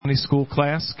Sunday school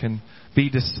class can be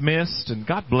dismissed. And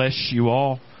God bless you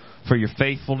all for your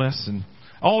faithfulness and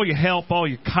all your help, all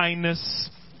your kindness,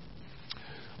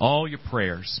 all your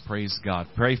prayers. Praise God.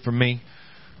 Pray for me.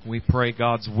 We pray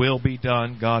God's will be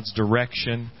done, God's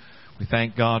direction. We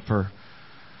thank God for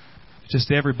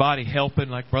just everybody helping,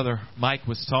 like Brother Mike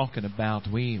was talking about.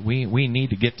 We need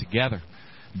to get together,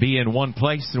 be in one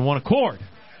place in one accord.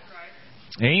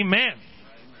 Amen.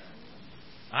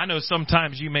 I know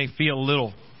sometimes you may feel a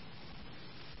little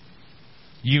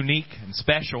unique and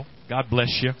special. God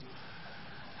bless you.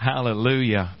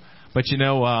 Hallelujah. But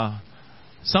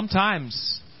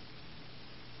sometimes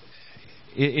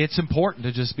it's important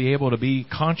to just be able to be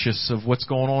conscious of what's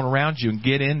going on around you and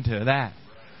get into that.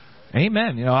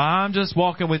 Amen. I'm just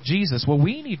walking with Jesus. Well,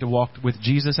 we need to walk with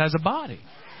Jesus as a body.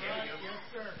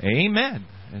 Amen.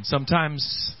 And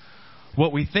sometimes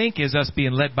what we think is us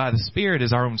being led by the Spirit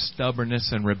is our own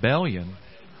stubbornness and rebellion.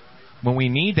 When we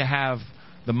need to have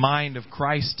the mind of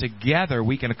Christ together,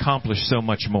 we can accomplish so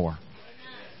much more.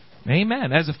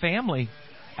 Amen. As a family,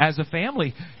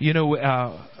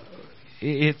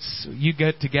 it's you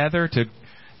get together to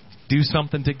do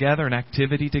something together, an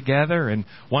activity together, and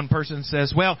one person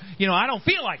says, well, I don't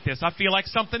feel like this. I feel like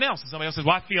something else. And somebody else says,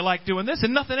 well, I feel like doing this,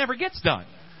 and nothing ever gets done.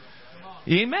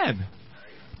 Amen.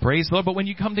 Praise the Lord. But when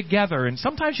you come together, and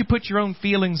sometimes you put your own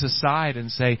feelings aside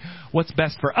and say, what's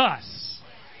best for us?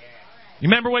 You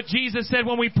remember what Jesus said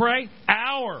when we pray?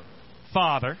 Our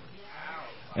Father.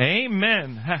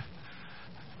 Amen.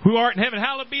 Who art in heaven,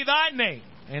 hallowed be thy name.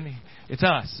 And it's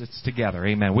us. It's together.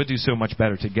 Amen. We'll do so much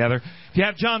better together. If you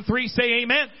have John 3, say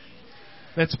amen.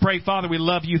 Let's pray. Father, we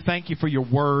love you. Thank you for your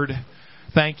word.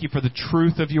 Thank you for the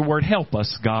truth of your word. Help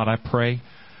us, God, I pray,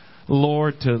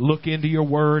 Lord, to look into your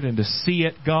word and to see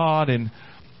it, God, and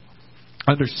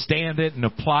understand it and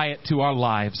apply it to our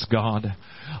lives, God.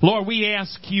 Lord, we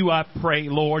ask you, I pray,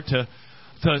 Lord, to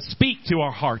speak to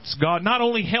our hearts, God. Not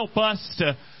only help us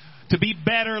to be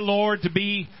better, Lord, to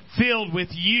be filled with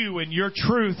you and your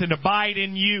truth and abide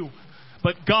in you,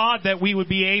 but God, that we would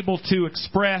be able to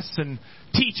express and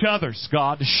teach others,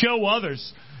 God, to show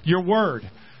others your word.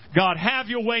 God, have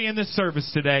your way in this service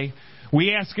today.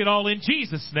 We ask it all in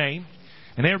Jesus' name.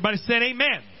 And everybody said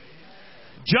amen.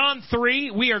 John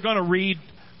 3, we are going to read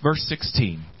verse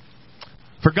 16.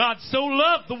 For God so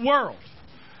loved the world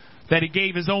that He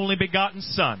gave His only begotten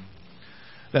Son,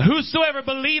 that whosoever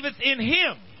believeth in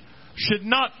Him should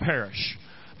not perish,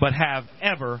 but have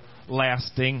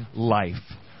everlasting life.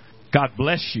 God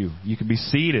bless you. You can be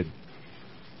seated.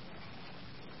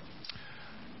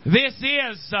 This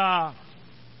is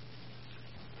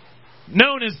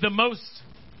known as the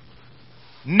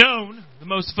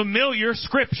most familiar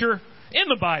scripture in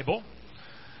the Bible.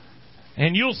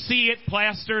 And you'll see it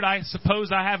plastered. I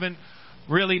suppose I haven't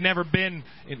really never been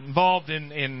involved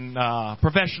in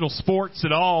professional sports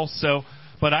at all,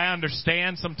 but I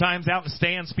understand sometimes out in the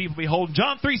stands people be holding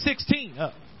John 3:16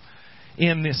 up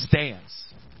in the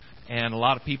stands. And a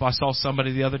lot of people, I saw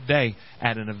somebody the other day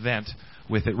at an event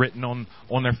with it written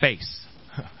on their face.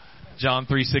 John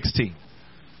 3:16.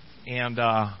 And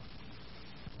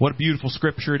what a beautiful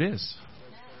scripture it is.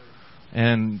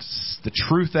 And the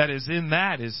truth that is in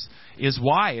that is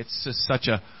why it's just such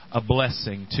a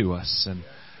blessing to us. And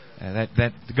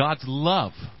that God's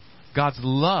love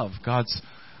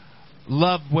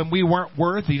when we weren't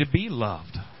worthy to be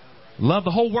loved. Loved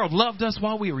the whole world. Loved us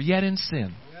while we were yet in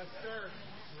sin.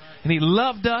 And He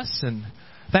loved us, and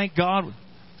thank God,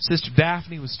 Sister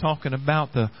Daphne was talking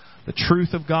about the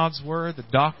truth of God's Word, the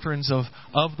doctrines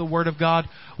of the Word of God.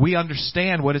 We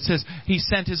understand what it says. He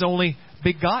sent His only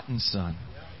begotten Son.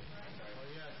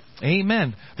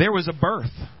 Amen. There was a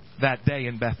birth that day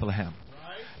in Bethlehem.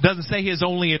 It doesn't say His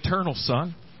only eternal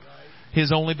Son.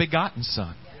 His only begotten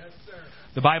Son.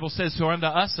 The Bible says, for unto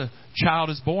us a child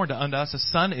is born, to unto us a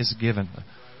Son is given.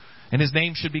 And His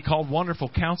name should be called Wonderful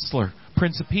Counselor,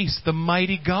 Prince of Peace, the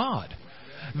Mighty God,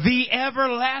 the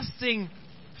Everlasting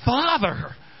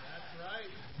Father.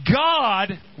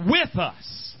 God with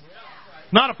us.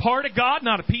 Not a part of God,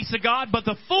 not a piece of God, but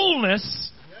the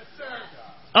fullness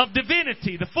of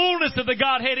divinity. The fullness of the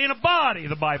Godhead in a body,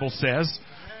 the Bible says.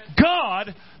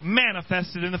 God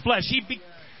manifested in the flesh. He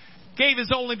gave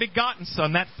His only begotten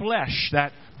Son, that flesh,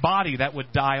 that body that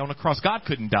would die on a cross. God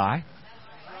couldn't die.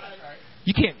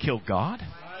 You can't kill God.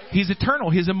 He's eternal.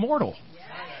 He's immortal.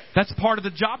 That's part of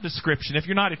the job description. If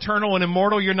you're not eternal and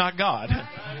immortal, you're not God.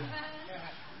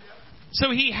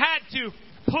 So He had to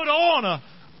put on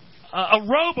a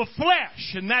robe of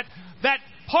flesh, and that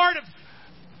part of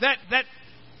that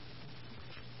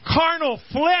carnal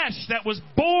flesh that was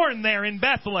born there in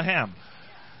Bethlehem,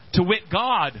 To wit,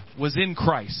 God was in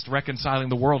Christ, reconciling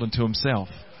the world unto Himself.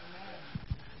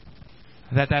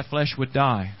 That flesh would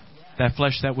die. That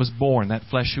flesh that was born. That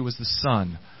flesh who was the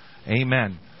Son.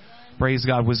 Amen. Praise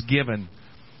God, was given.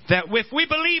 That if we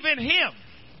believe in Him,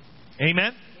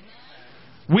 amen,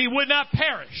 we would not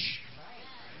perish,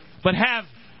 but have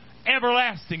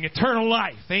everlasting, eternal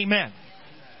life. Amen.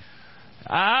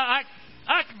 I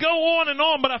could go on and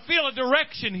on, but I feel a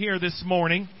direction here this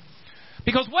morning.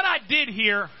 Because what I did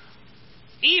here,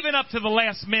 even up to the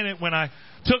last minute when I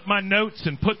took my notes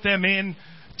and put them in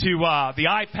to the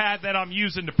iPad that I'm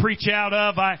using to preach out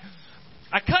of, I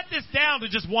cut this down to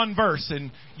just one verse.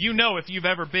 And you know, if you've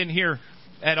ever been here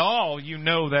at all, you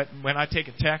know that when I take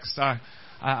a text,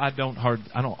 I don't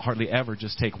hardly ever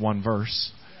just take one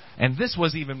verse. And this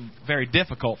was even very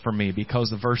difficult for me because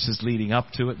the verses leading up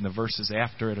to it and the verses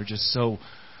after it are just so,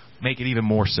 make it even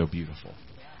more so beautiful.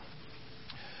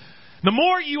 The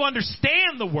more you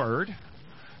understand the Word,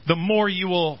 the more you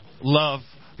will love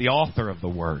the author of the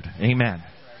Word. Amen.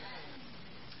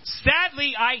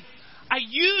 Sadly, I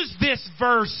use this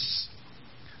verse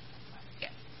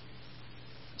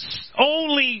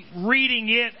only reading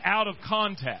it out of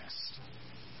context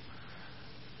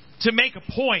to make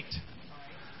a point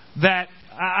that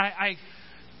I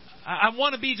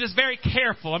want to be just very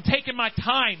careful. I'm taking my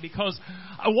time because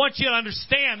I want you to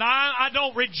understand I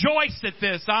don't rejoice at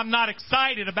this. I'm not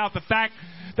excited about the fact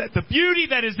that the beauty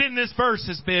that is in this verse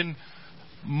has been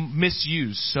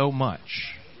misused so much.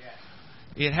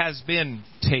 It has been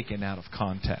taken out of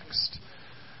context.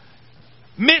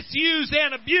 Misused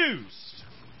and abused.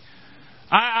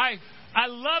 I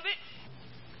love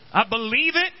it. I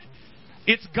believe it.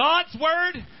 It's God's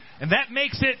Word. And that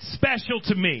makes it special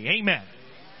to me. Amen.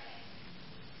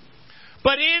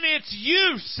 But in its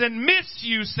use and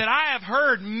misuse that I have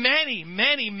heard many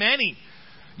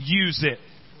use it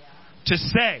to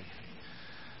say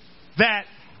that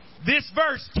this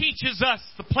verse teaches us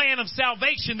the plan of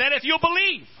salvation, that if you'll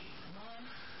believe,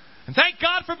 and thank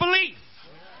God for belief.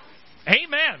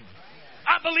 Amen.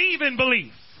 I believe in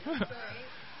belief.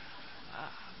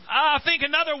 I think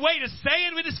another way to say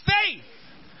it is faith.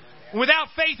 Without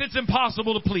faith, it's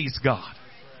impossible to please God.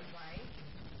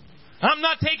 I'm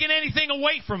not taking anything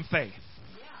away from faith.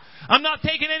 I'm not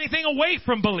taking anything away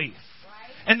from belief.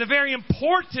 And the very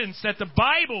importance that the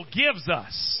Bible gives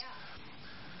us.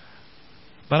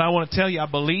 But I want to tell you, I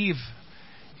believe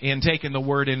in taking the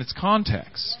Word in its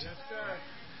context.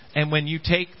 And when you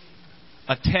take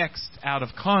a text out of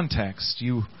context,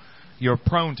 you're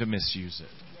prone to misuse it.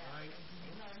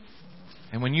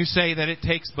 And when you say that it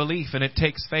takes belief and it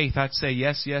takes faith, I'd say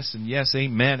yes, yes, and yes,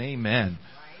 amen, amen.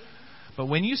 But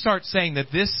when you start saying that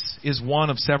this is one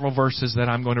of several verses that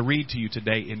I'm going to read to you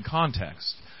today in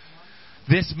context,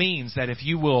 this means that if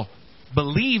you will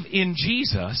believe in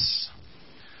Jesus,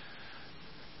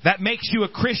 that makes you a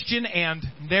Christian and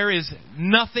there is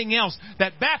nothing else.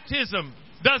 That baptism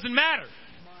doesn't matter.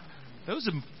 Those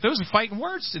are fighting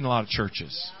words in a lot of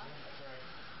churches.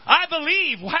 I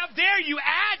believe. How dare you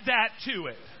add that to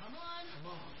it?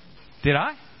 Did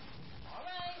I?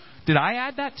 Did I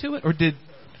add that to it? Or did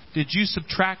you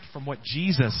subtract from what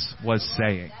Jesus was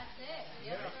saying?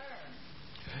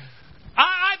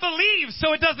 I believe,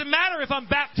 so it doesn't matter if I'm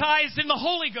baptized in the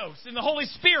Holy Ghost, in the Holy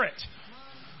Spirit.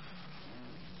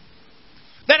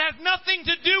 That has nothing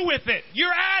to do with it.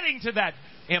 You're adding to that.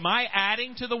 Am I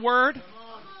adding to the Word?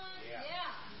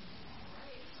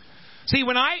 See,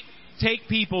 when I take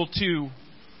people to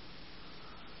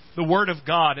the Word of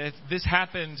God, this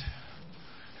happened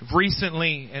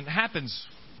recently and happens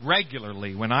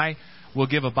regularly when I will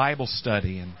give a Bible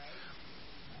study. And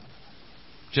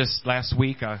just last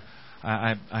week, I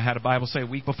had a Bible study. A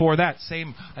week before that,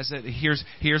 same. I said,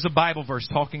 here's a Bible verse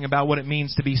talking about what it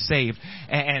means to be saved.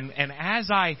 And as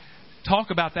I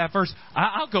talk about that verse,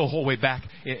 I'll go a whole way back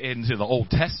into the Old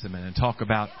Testament and talk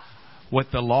about what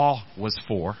the law was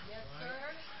for.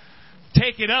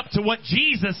 Take it up to what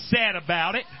Jesus said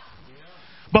about it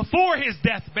before His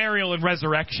death, burial, and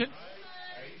resurrection.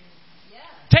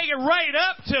 Take it right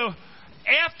up to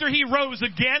after He rose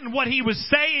again, what He was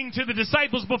saying to the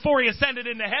disciples before He ascended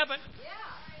into heaven.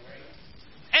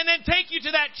 And then take you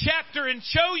to that chapter and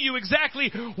show you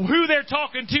exactly who they're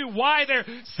talking to, why they're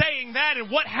saying that,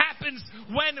 and what happens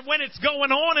when it's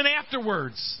going on and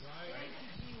afterwards.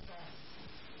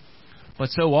 But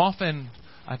so often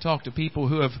I talk to people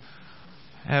who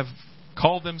have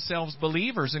called themselves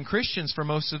believers and Christians for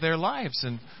most of their lives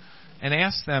and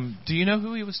ask them, do you know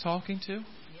who he was talking to?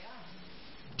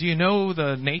 Do you know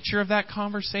the nature of that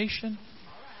conversation?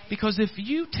 Because if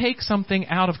you take something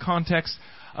out of context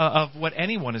of what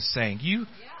anyone is saying,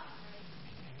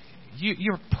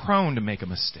 you're prone to make a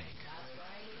mistake.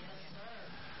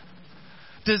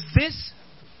 Does this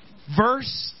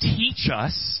verse teach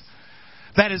us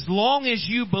that as long as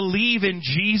you believe in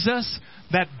Jesus,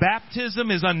 that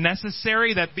baptism is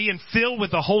unnecessary, that being filled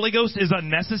with the Holy Ghost is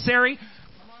unnecessary?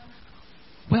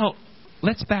 Well,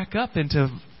 let's back up into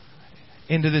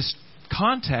this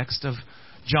context of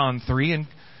John 3, and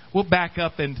we'll back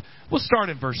up and we'll start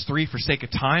in verse 3 for sake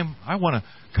of time. I want to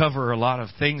cover a lot of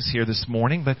things here this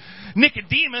morning, but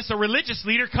Nicodemus, a religious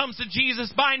leader, comes to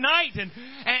Jesus by night and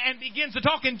begins to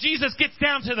talk, and Jesus gets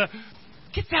down to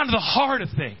the heart of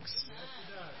things.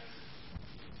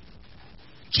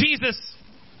 Jesus,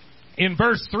 in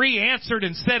verse 3, answered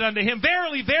and said unto him,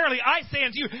 Verily, verily, I say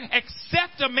unto you,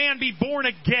 except a man be born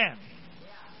again,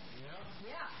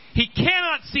 he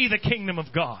cannot see the kingdom of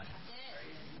God.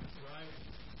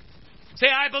 Say,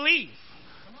 I believe.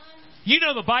 You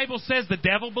know the Bible says the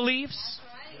devil believes,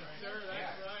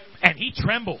 and he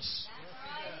trembles.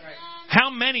 How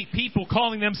many people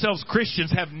calling themselves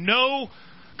Christians have no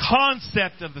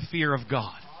concept of the fear of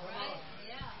God?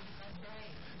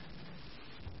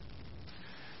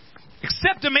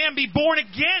 Except a man be born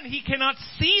again, he cannot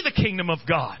see the kingdom of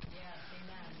God.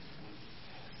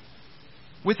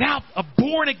 Without a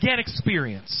born again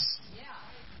experience.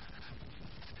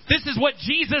 This is what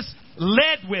Jesus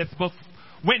led with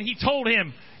when he told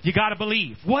him, you got to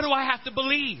believe. What do I have to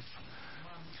believe?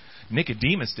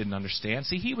 Nicodemus didn't understand.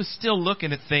 See, he was still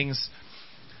looking at things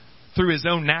through his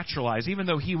own natural eyes, even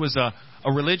though he was a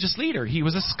religious leader. He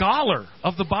was a scholar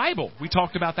of the Bible. We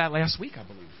talked about that last week, I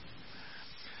believe.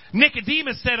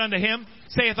 Nicodemus saith unto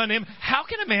him, How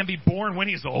can a man be born when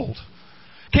he is old?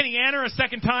 Can he enter a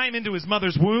second time into his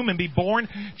mother's womb and be born?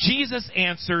 Jesus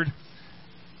answered,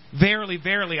 Verily,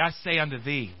 verily, I say unto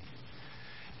thee,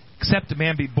 except a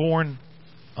man be born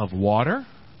of water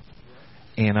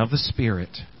and of the Spirit,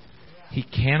 he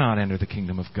cannot enter the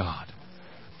kingdom of God.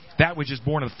 That which is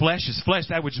born of the flesh is flesh.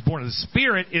 That which is born of the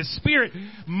Spirit is spirit.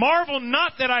 Marvel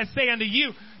not that I say unto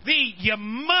you, you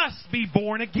must be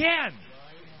born again.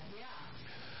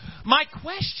 My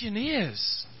question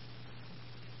is,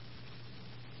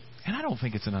 and I don't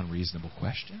think it's an unreasonable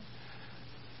question,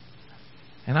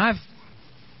 and I've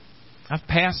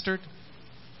pastored.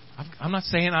 I'm not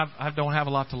saying I don't have a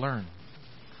lot to learn,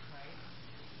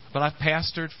 but I've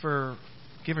pastored for,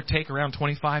 give or take, around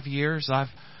 25 years. I've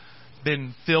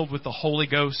been filled with the Holy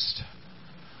Ghost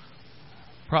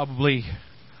probably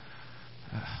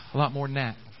a lot more than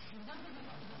that,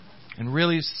 and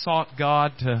really sought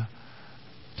God to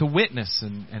witness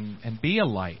and be a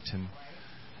light.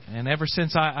 And ever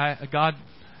since God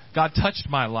touched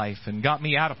my life and got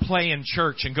me out of playing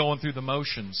church and going through the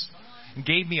motions and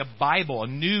gave me a Bible, a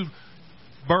new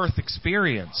birth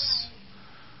experience,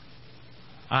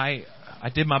 I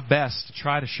did my best to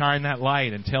try to shine that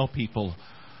light and tell people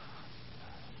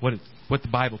what the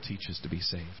Bible teaches to be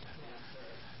saved.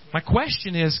 My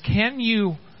question is, can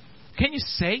you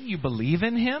say you believe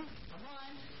in Him?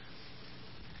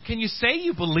 Can you say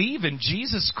you believe in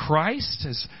Jesus Christ?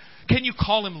 Can you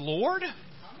call Him Lord?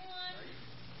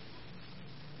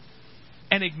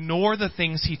 And ignore the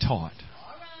things He taught?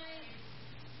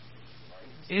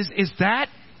 Is that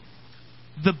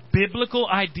the biblical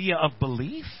idea of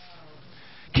belief?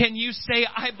 Can you say,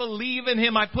 I believe in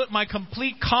Him, I put my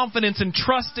complete confidence and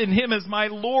trust in Him as my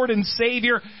Lord and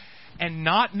Savior, and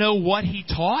not know what He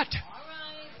taught?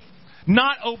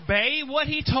 Not obey what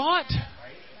He taught?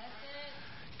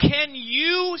 Can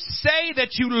you say that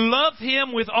you love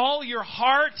Him with all your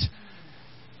heart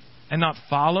and not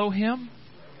follow Him?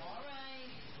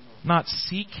 Not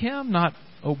seek Him? Not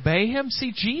obey Him?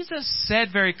 See, Jesus said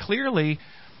very clearly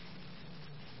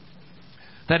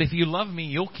that if you love me,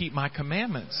 you'll keep my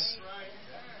commandments.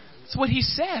 That's what He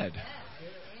said.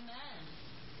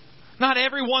 Not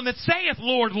everyone that saith,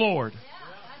 Lord, Lord,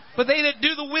 but they that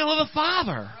do the will of the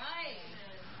Father.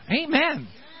 Amen.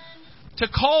 To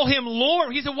call Him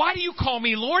Lord. He said, why do you call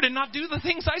me Lord and not do the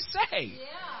things I say?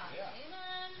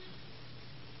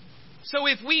 So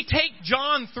if we take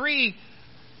John 3:16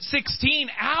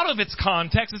 out of its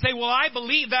context and say, well, I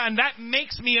believe that and that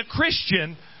makes me a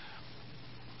Christian,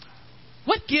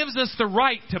 what gives us the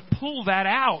right to pull that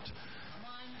out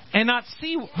and not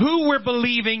see who we're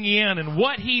believing in and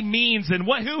what He means and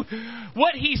what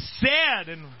He said?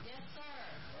 And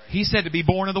He said to be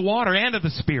born of the water and of the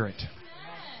Spirit.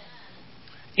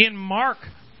 In Mark,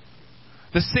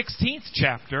 the 16th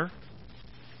chapter,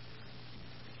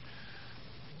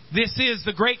 this is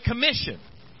the Great Commission.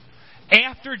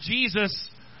 After Jesus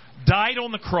died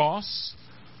on the cross,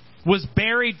 was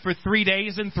buried for 3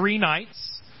 days and 3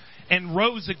 nights, and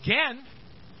rose again,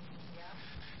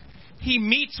 he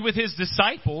meets with his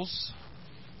disciples.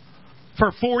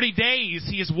 For 40 days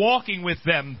he is walking with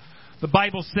them. The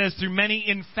Bible says through many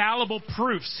infallible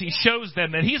proofs he shows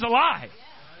them that he's alive.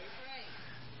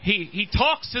 He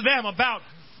talks to them about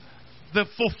the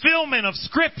fulfillment of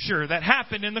Scripture that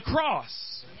happened in the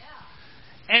cross.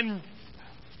 And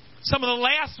some of the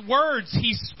last words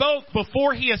he spoke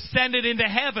before he ascended into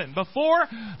heaven, before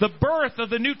the birth of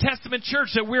the New Testament church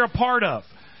that we're a part of.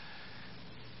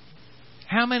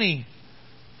 How many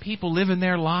people living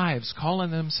their lives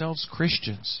calling themselves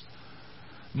Christians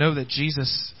know that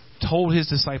Jesus told his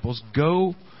disciples,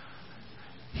 go,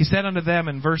 he said unto them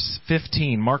in verse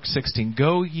 15, Mark 16,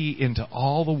 go ye into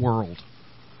all the world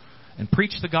and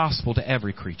preach the gospel to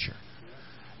every creature.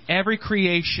 Every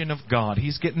creation of God.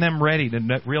 He's getting them ready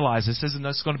to realize this isn't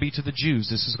just going to be to the Jews.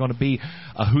 This is going to be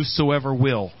a whosoever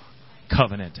will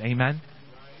covenant. Amen?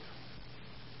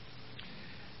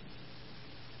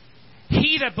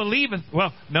 He that believeth,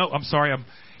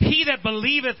 he that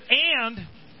believeth and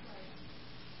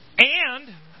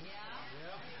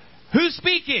who's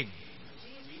speaking?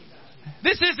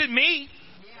 This isn't me.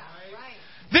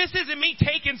 This isn't me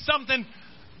taking something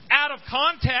out of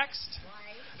context.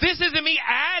 This isn't me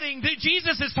adding.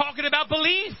 Jesus is talking about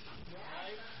belief.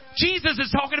 Jesus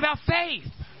is talking about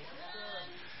faith.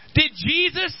 Did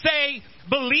Jesus say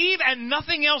believe and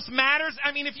nothing else matters?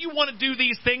 I mean, if you want to do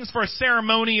these things for a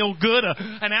ceremonial good,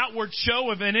 an outward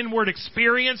show of an inward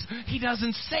experience, he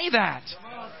doesn't say that.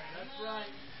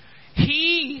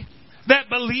 He that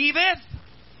believeth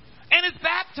and is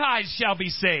baptized shall be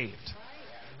saved.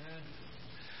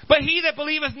 But he that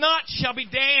believeth not shall be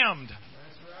damned.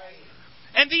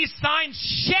 And these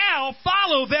signs shall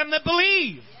follow them that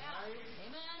believe.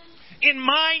 In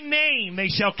my name they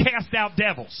shall cast out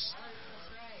devils.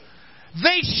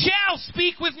 They shall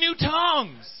speak with new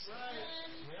tongues.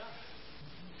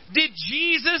 Did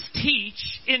Jesus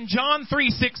teach in John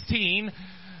 3:16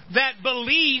 that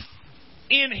belief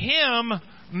in him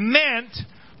meant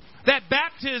that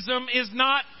baptism is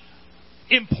not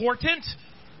important?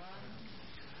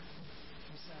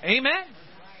 Amen.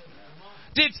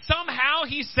 Did somehow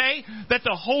he say that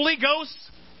the Holy Ghost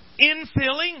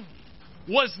infilling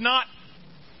was not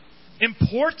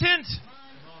important?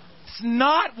 It's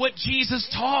not what Jesus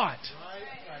taught.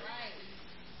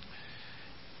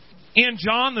 In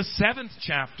John the 7th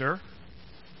chapter,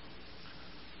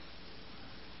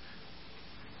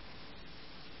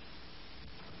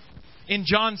 in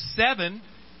John 7,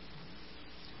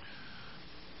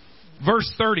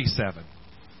 verse 37.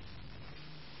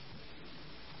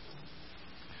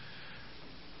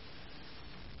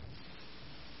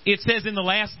 It says in the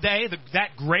last day, that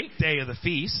great day of the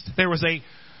feast, there was a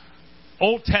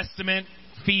Old Testament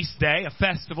feast day, a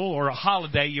festival or a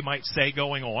holiday, you might say,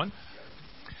 going on.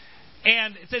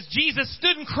 And it says Jesus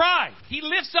stood and cried. He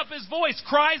lifts up his voice,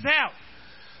 cries out,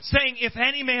 saying, if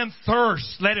any man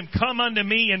thirst, let him come unto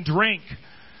me and drink.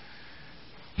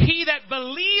 He that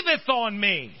believeth on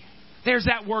me. There's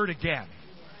that word again.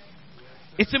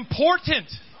 It's important.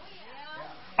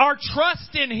 Our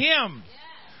trust in him.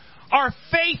 Our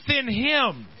faith in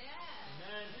him.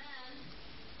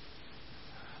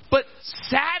 But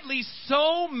sadly,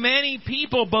 so many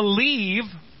people believe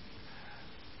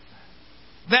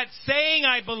that saying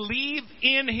I believe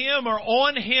in him or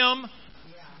on him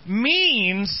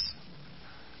means,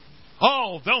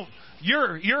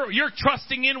 you're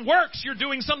trusting in works. You're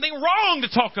doing something wrong to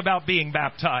talk about being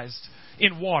baptized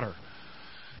in water.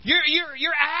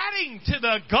 You're adding to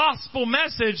the gospel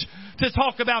message to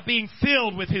talk about being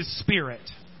filled with his Spirit.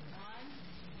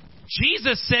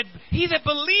 Jesus said, he that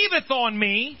believeth on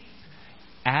me,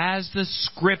 as the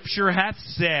Scripture hath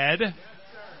said,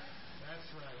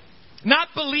 not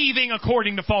believing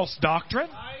according to false doctrine,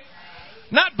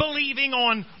 not believing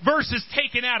on verses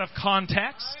taken out of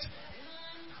context,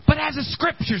 but as the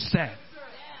Scripture said.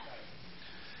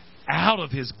 Out of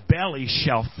his belly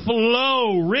shall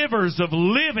flow rivers of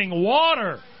living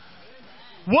water.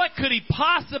 What could he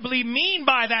possibly mean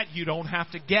by that? You don't have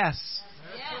to guess.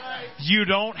 You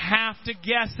don't have to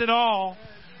guess at all.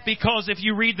 Because if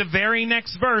you read the very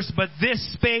next verse, but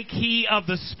this spake he of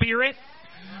the Spirit,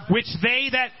 which they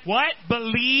that,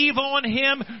 believe on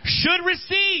him should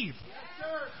receive.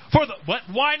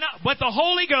 Why not? But the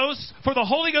Holy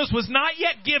Ghost was not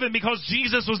yet given because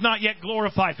Jesus was not yet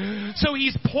glorified. So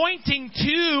he's pointing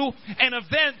to an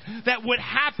event that would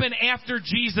happen after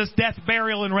Jesus' death,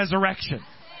 burial, and resurrection.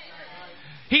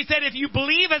 He said, if you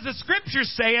believe as the Scripture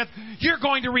saith, you're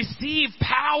going to receive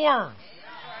power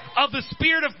of the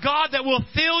Spirit of God that will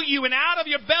fill you, and out of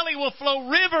your belly will flow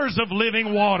rivers of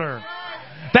living water.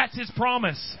 That's his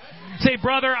promise. Say,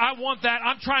 brother, I want that.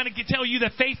 I'm trying to tell you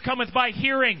that faith cometh by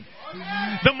hearing.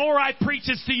 The more I preach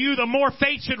this to you, the more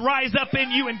faith should rise up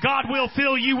in you, and God will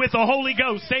fill you with the Holy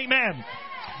Ghost. Amen.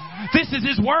 This is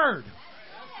His Word.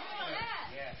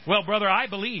 Well, brother, I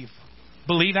believe.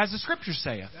 Believe as the Scriptures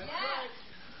say.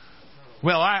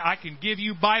 Well, I can give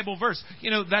you Bible verse.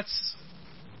 That's...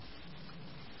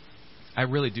 I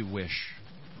really do wish.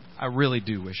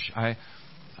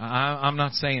 I'm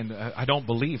not saying I don't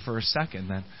believe for a second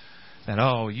that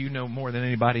oh, you know more than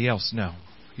anybody else. No.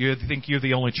 You think you're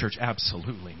the only church?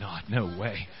 Absolutely not. No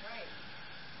way.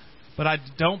 But I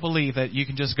don't believe that you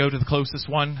can just go to the closest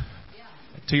one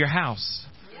to your house.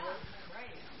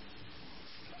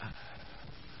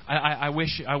 I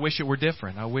wish it were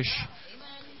different.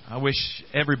 I wish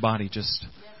everybody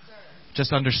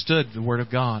just understood the Word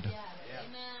of God.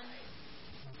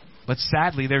 But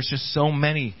sadly, there's just so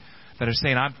many that are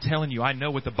saying, I'm telling you, I know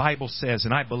what the Bible says,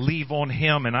 and I believe on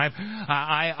Him, and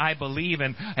I believe,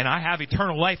 and I have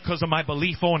eternal life because of my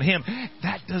belief on Him.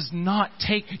 That does not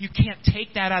you can't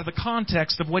take that out of the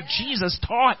context of what Jesus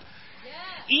taught.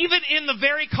 Even in the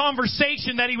very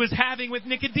conversation that He was having with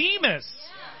Nicodemus.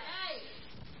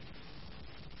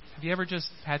 Have you ever just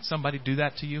had somebody do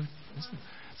that to you?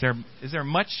 Is there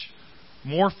much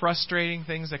more frustrating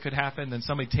things that could happen than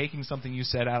somebody taking something you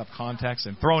said out of context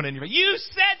and throwing it in your face? You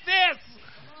said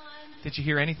this! Did you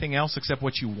hear anything else except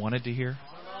what you wanted to hear?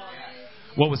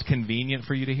 What was convenient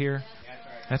for you to hear?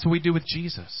 That's what we do with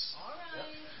Jesus.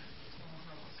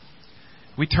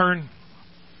 We turn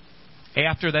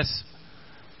after this,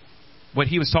 what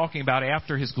He was talking about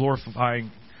after His glorifying,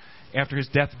 after His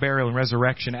death, burial, and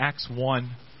resurrection. Acts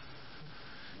 1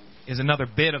 is another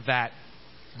bit of that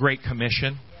Great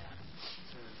Commission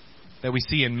that we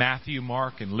see in Matthew,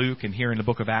 Mark, and Luke, and here in the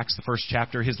book of Acts, the first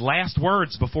chapter. His last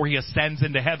words before He ascends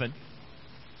into heaven.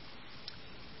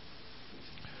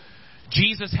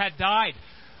 Jesus had died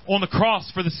on the cross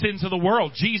for the sins of the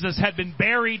world. Jesus had been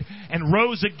buried and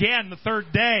rose again the third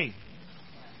day.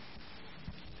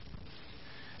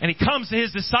 And He comes to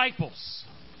His disciples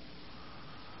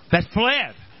that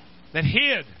fled, that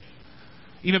hid.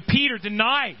 Even Peter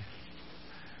denied.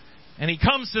 And He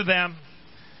comes to them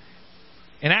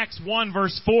in Acts 1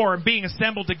 verse 4, and being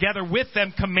assembled together with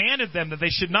them, commanded them that they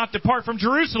should not depart from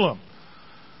Jerusalem.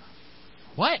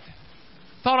 What?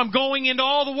 Thought I'm going into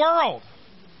all the world.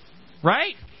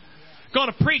 Right?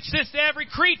 Going to preach this to every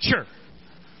creature.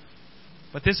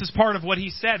 But this is part of what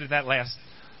He said at that last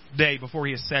day before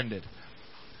He ascended.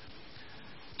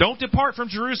 Don't depart from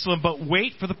Jerusalem, but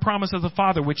wait for the promise of the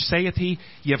Father, which saith He,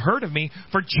 Ye have heard of me.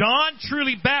 For John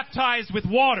truly baptized with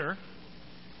water.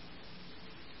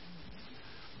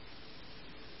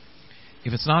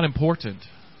 If it's not important,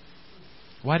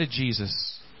 why was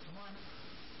Jesus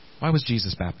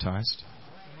baptized?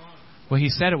 Well, He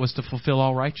said it was to fulfill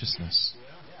all righteousness.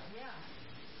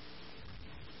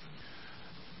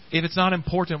 If it's not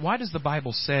important, why does the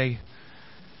Bible say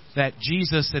that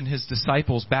Jesus and His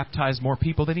disciples baptized more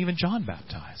people than even John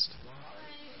baptized?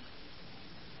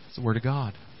 It's the Word of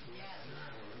God.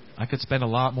 I could spend a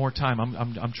lot more time.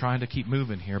 I'm trying to keep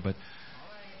moving here, but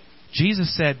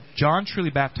Jesus said, John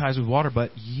truly baptized with water,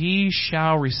 but ye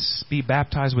shall be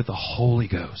baptized with the Holy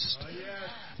Ghost.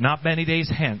 Not many days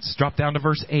hence. Drop down to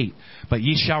verse 8. But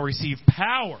ye shall receive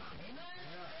power.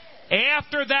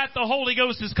 After that the Holy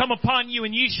Ghost is come upon you,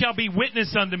 and ye shall be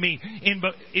witness unto me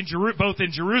both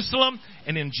in Jerusalem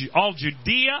and in all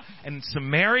Judea and in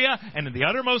Samaria and in the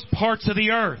uttermost parts of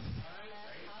the earth.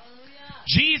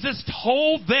 Jesus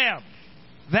told them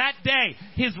that day,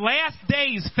 His last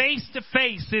days face to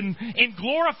face in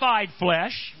glorified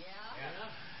flesh.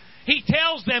 He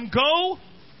tells them, go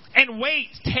and wait,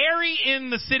 tarry in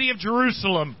the city of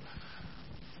Jerusalem,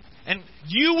 and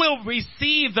you will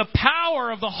receive the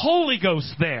power of the Holy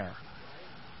Ghost there.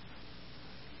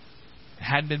 It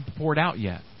hadn't been poured out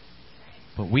yet,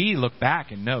 but we look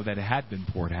back and know that it had been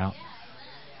poured out.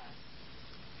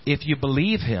 If you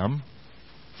believe Him,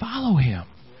 follow Him.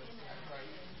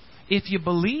 If you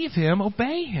believe Him,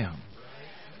 obey Him.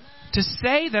 To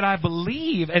say that I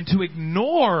believe and to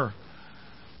ignore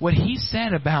what He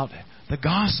said about the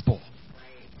gospel,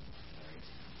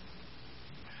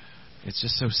 it's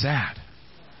just so sad.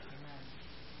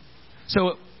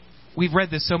 So we've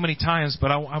read this so many times, but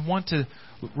I want to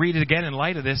read it again in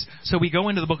light of this. So we go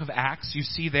into the book of Acts. You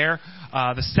see there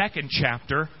the second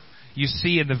chapter. You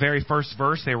see in the very first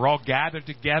verse, they were all gathered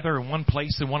together in one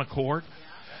place in one accord.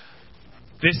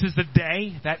 This is the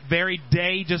day, that very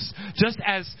day, just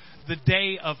as the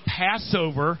day of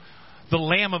Passover, the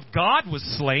Lamb of God was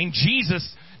slain. Jesus,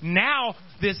 now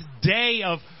this day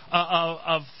of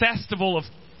festival of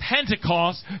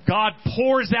Pentecost, God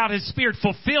pours out His Spirit,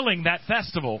 fulfilling that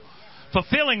festival,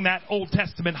 fulfilling that Old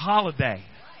Testament holiday.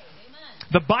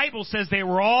 The Bible says they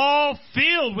were all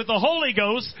filled with the Holy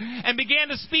Ghost and began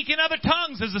to speak in other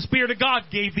tongues as the Spirit of God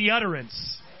gave the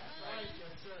utterance.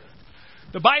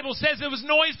 The Bible says there was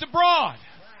noise abroad.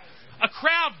 A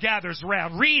crowd gathers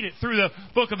around. Read it through the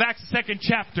book of Acts, the 2nd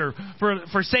chapter.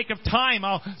 For sake of time,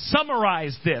 I'll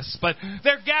summarize this. But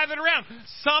they're gathered around.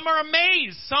 Some are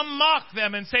amazed. Some mock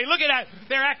them and say, look at that.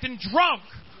 They're acting drunk.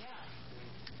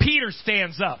 Peter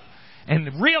stands up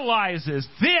and realizes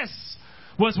this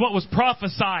was what was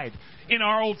prophesied in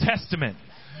our Old Testament.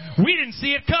 We didn't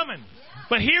see it coming.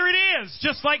 But here it is,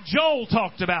 just like Joel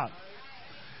talked about.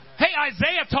 Hey,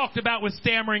 Isaiah talked about with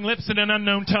stammering lips and an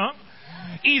unknown tongue.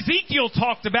 Ezekiel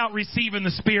talked about receiving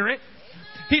the Spirit.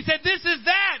 He said, this is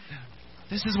that.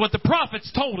 This is what the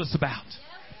prophets told us about.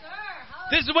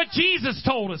 This is what Jesus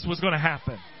told us was going to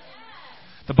happen.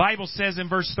 The Bible says in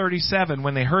verse 37,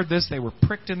 when they heard this, they were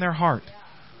pricked in their heart.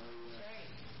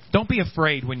 Don't be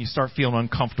afraid when you start feeling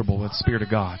uncomfortable with the Spirit of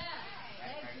God.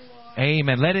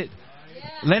 Amen. Let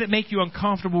it make you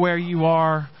uncomfortable where you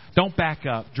are. Don't back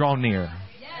up. Draw near.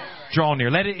 Draw near.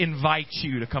 Let it invite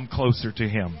you to come closer to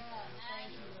Him.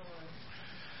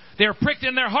 They were pricked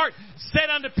in their heart, said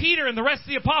unto Peter and the rest of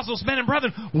the apostles, men and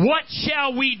brethren, what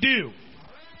shall we do?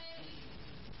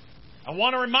 I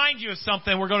want to remind you of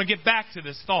something. We're going to get back to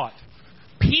this thought.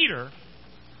 Peter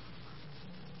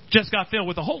just got filled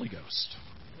with the Holy Ghost.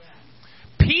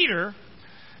 Peter,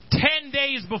 10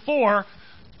 days before,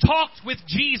 talked with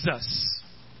Jesus.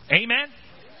 Amen?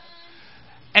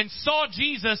 And saw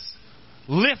Jesus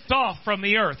lift off from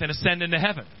the earth and ascend into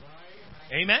heaven.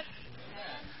 Amen?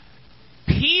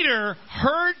 Peter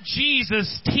heard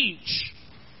Jesus teach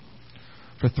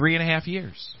for 3.5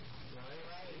 years.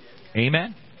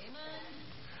 Amen?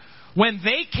 When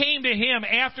they came to him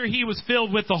after he was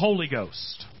filled with the Holy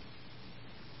Ghost,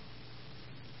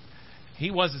 he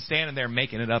wasn't standing there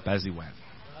making it up as he went.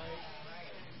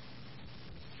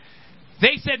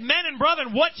 They said, men and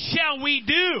brethren, what shall we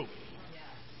do?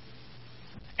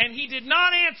 And he did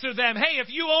not answer them, hey, if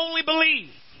you only believe,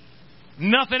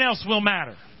 nothing else will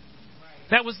matter.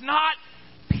 That was not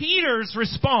Peter's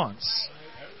response.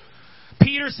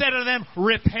 Peter said to them,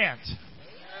 repent.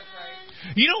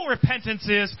 You know what repentance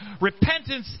is?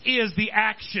 Repentance is the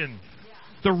action,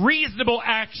 the reasonable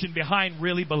action behind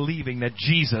really believing that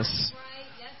Jesus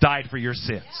died for your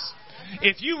sins.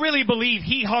 If you really believe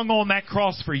He hung on that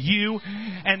cross for you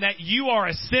and that you are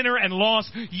a sinner and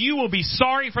lost, you will be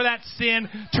sorry for that sin,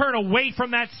 turn away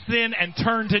from that sin, and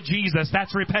turn to Jesus.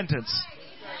 That's repentance.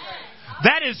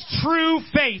 That is true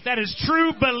faith. That is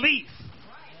true belief.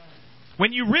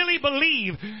 When you really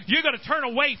believe, you're going to turn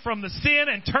away from the sin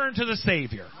and turn to the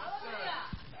Savior.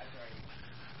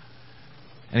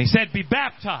 And he said, be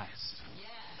baptized.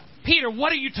 Peter,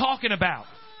 what are you talking about?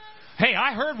 Hey,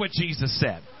 I heard what Jesus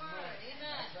said.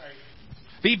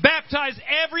 Be baptized,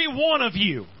 every one of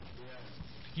you.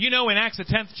 You know, in Acts the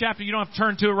 10th chapter, you don't have to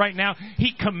turn to it right now.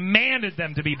 He commanded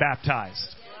them to be baptized.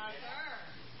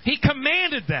 He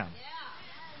commanded them.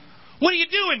 What are you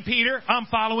doing, Peter? I'm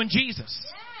following Jesus.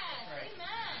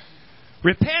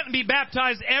 Repent and be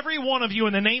baptized, every one of you,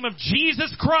 in the name of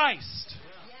Jesus Christ,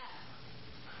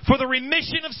 for the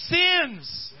remission of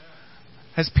sins.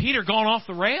 Has Peter gone off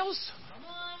the rails?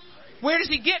 Where is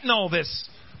he getting all this?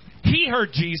 He heard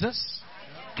Jesus.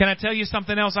 Can I tell you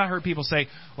something else? I heard people say,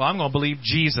 well, I'm going to believe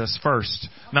Jesus first,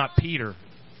 not Peter.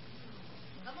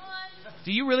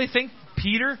 Do you really think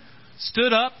Peter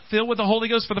stood up, filled with the Holy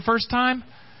Ghost for the first time,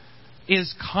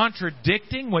 is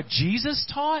contradicting what Jesus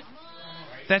taught?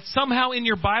 That somehow in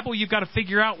your Bible you've got to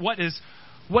figure out what is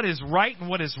right and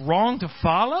what is wrong to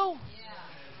follow?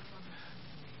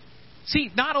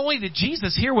 See, not only did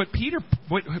Jesus hear what Peter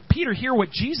hear what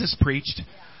Jesus preached,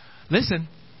 listen,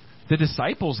 the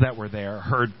disciples that were there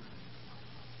heard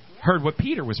what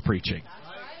Peter was preaching.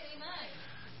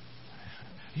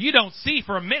 You don't see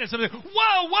for a minute somebody,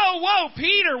 whoa,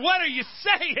 Peter, what are you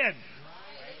saying?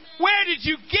 Where did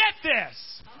you get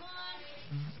this?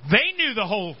 They knew the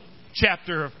whole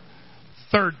chapter of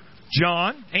 3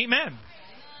 John. Amen.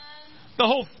 The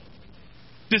whole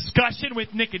discussion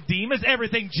with Nicodemus,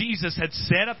 everything Jesus had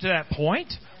said up to that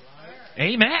point.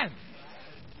 Amen.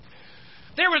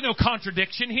 There was no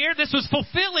contradiction here. This was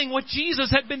fulfilling what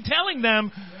Jesus had been telling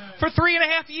them for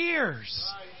 3.5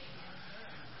 years.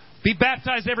 Be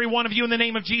baptized, every one of you, in the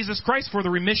name of Jesus Christ for the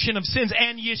remission of sins,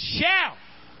 and you shall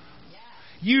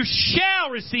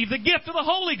receive the gift of the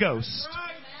Holy Ghost.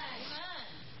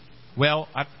 Well,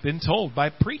 I've been told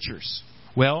by preachers,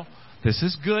 well, this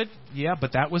is good, yeah,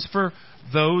 but that was for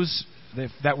those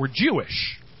that were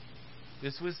Jewish.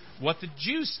 This was what the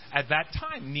Jews at that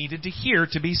time needed to hear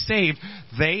to be saved.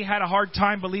 They had a hard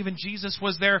time believing Jesus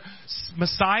was their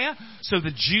Messiah, so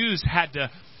the Jews had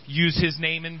to use His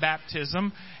name in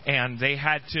baptism, and they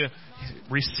had to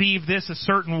receive this a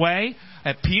certain way.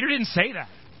 And Peter didn't say that.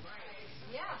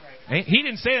 He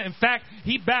didn't say that. In fact,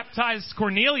 he baptized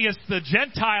Cornelius, the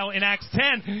Gentile, in Acts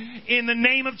 10 in the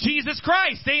name of Jesus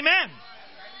Christ. Amen.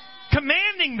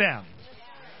 Commanding them.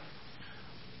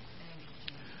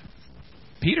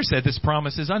 Peter said, this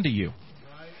promise is unto you.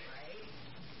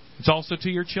 It's also to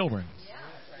your children.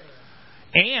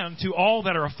 And to all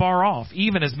that are afar off,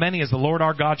 even as many as the Lord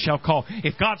our God shall call.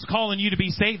 If God's calling you to be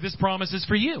saved, this promise is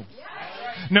for you.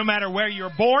 No matter where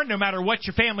you're born, no matter what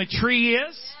your family tree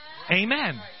is.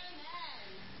 Amen.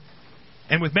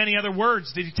 And with many other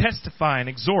words did he testify and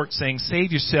exhort, saying,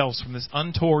 save yourselves from this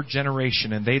untoward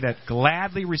generation. And they that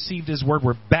gladly received his word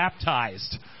were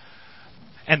baptized.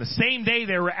 And the same day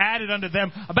there were added unto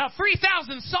them about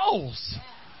 3,000 souls.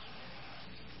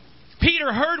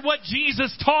 Peter heard what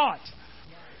Jesus taught.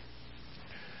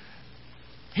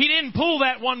 He didn't pull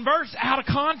that one verse out of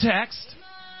context.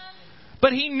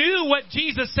 But he knew what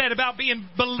Jesus said about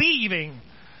believing,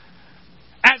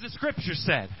 as the Scripture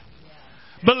said.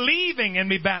 Believing and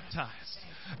be baptized.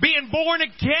 Being born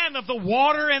again of the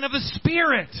water and of the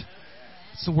Spirit.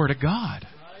 It's the Word of God.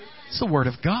 It's the Word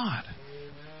of God.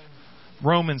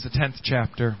 Romans, the 10th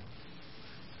chapter.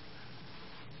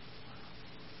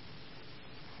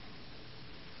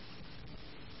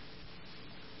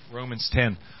 Romans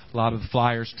 10. A lot of the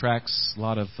flyers, tracts, a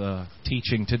lot of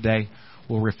teaching today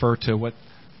will refer to what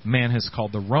man has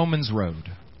called the Romans Road.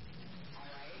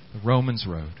 The Romans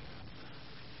Road.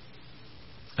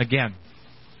 Again,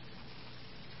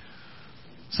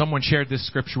 someone shared this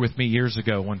scripture with me years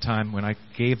ago one time when I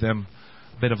gave them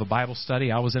a bit of a Bible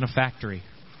study. I was in a factory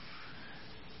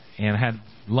and I had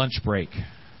lunch break.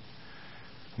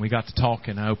 We got to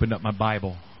talking. I opened up my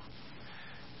Bible.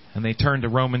 And they turned to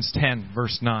Romans 10,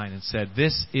 verse 9, and said,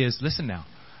 listen now.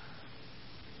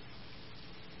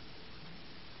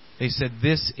 They said,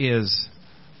 this is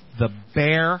the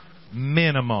bare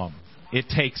minimum it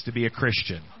takes to be a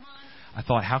Christian. I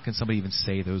thought, how can somebody even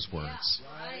say those words?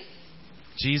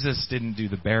 Jesus didn't do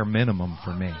the bare minimum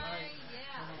for me.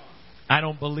 I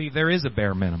don't believe there is a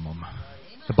bare minimum.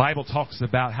 The Bible talks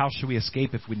about how should we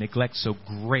escape if we neglect so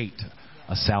great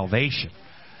a salvation.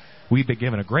 We've been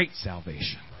given a great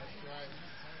salvation.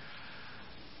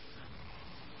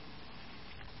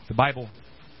 The Bible,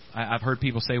 I've heard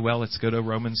people say, well, let's go to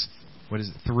Romans,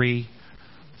 3?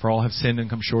 For all have sinned and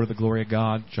come short of the glory of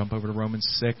God. Jump over to Romans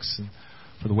 6. And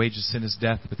for the wages of sin is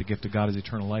death, but the gift of God is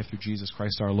eternal life through Jesus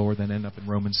Christ our Lord. Then end up in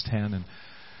Romans 10. And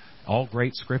all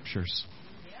great scriptures.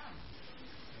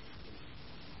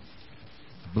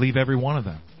 I believe every one of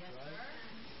them.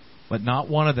 But not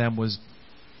one of them was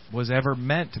ever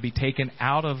meant to be taken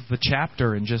out of the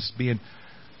chapter and just being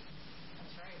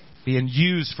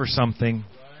used for something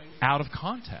out of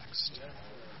context.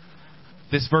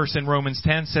 This verse in Romans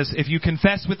 10 says, if you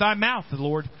confess with thy mouth the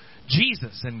Lord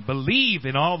Jesus and believe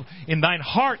in thine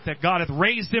heart that God hath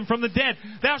raised him from the dead,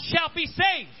 thou shalt be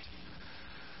saved.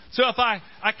 So if I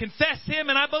confess him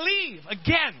and I believe,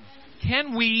 again,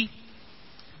 can we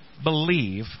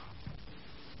believe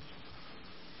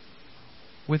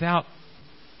without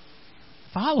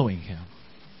following him?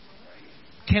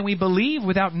 Can we believe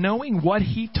without knowing what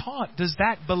he taught? Does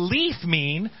that belief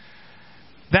mean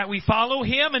that we follow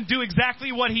him and do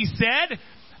exactly what he said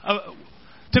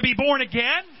to be born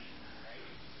again?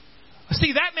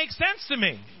 See, that makes sense to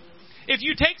me. If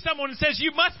you take someone and says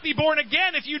you must be born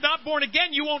again, if you're not born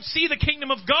again, you won't see the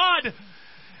kingdom of God.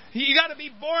 You got to be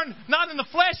born not in the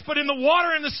flesh, but in the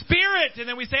water and the Spirit. And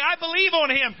then we say, I believe on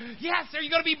him. Yes, are you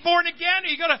going to be born again? Are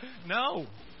you going to? No.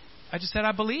 I just said,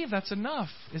 I believe. That's enough.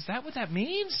 Is that what that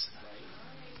means?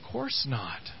 Of course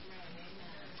not.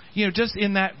 You know, just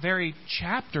in that very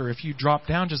chapter, if you drop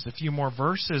down just a few more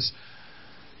verses,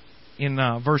 in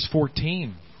verse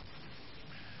 14,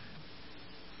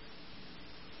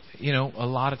 you know, a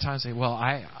lot of times say, well,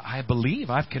 I believe.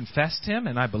 I've confessed him,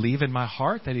 and I believe in my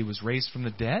heart that he was raised from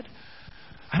the dead.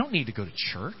 I don't need to go to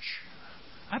church.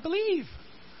 I believe.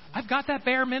 I've got that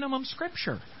bare minimum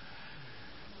scripture.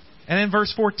 And then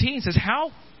verse 14 says,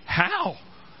 How?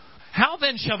 How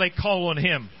then shall they call on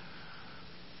him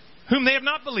whom they have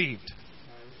not believed?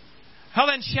 How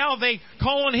then shall they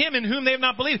call on him in whom they have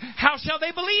not believed? How shall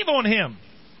they believe on him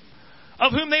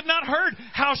of whom they have not heard?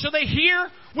 How shall they hear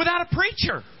without a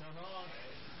preacher?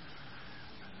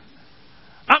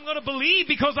 I'm going to believe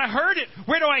because I heard it.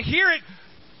 Where do I hear it?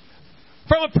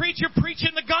 From a preacher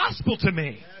preaching the gospel to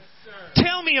me.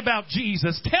 Tell me about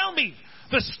Jesus. Tell me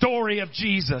the story of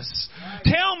Jesus.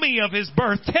 Tell me of His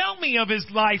birth. Tell me of His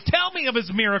life. Tell me of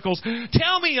His miracles.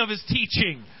 Tell me of His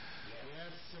teaching.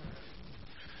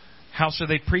 How shall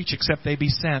they preach except they be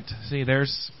sent? See,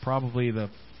 there's probably the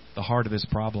heart of this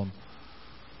problem.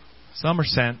 Some are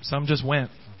sent. Some just went.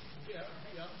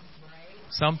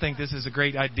 Some think this is a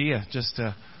great idea, just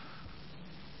to,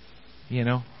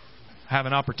 have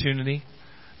an opportunity,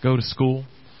 go to school,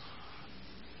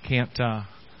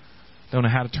 don't know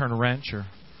how to turn a wrench or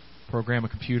program a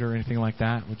computer or anything like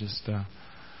that. We'll just,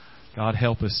 God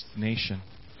help this nation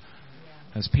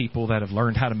as people that have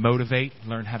learned how to motivate,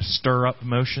 learned how to stir up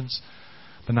emotions,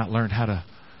 but not learned how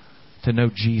to know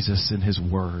Jesus and His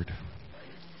Word.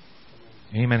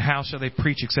 Amen. How shall they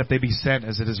preach except they be sent,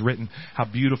 as it is written, how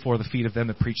beautiful are the feet of them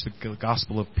that preach the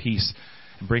gospel of peace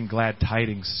and bring glad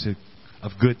tidings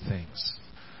of good things.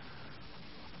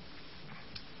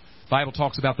 The Bible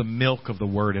talks about the milk of the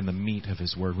Word and the meat of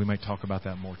His Word. We might talk about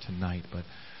that more tonight, but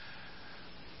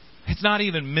it's not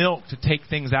even milk to take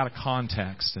things out of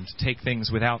context and to take things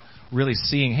without really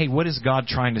seeing, hey, what is God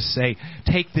trying to say?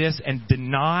 Take this and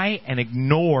deny and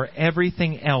ignore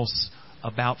everything else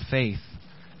about faith.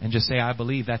 And just say, I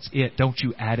believe, that's it. Don't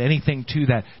you add anything to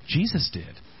that. Jesus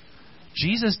did.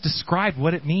 Jesus described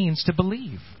what it means to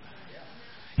believe.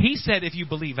 He said, if you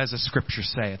believe as the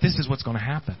Scriptures say it, this is what's going to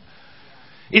happen.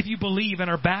 If you believe and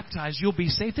are baptized, you'll be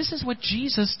saved. This is what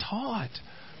Jesus taught.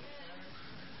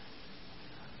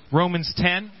 Romans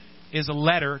 10 is a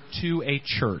letter to a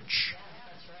church.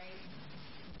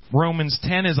 Romans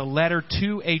 10 is a letter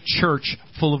to a church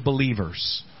full of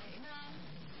believers.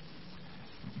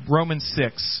 Romans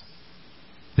 6.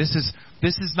 This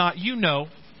is not,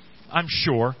 I'm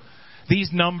sure, these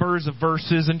numbers of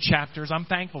verses and chapters, I'm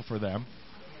thankful for them.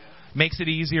 Makes it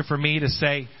easier for me to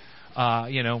say,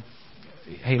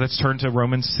 hey, let's turn to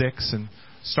Romans 6 and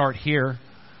start here.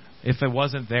 If it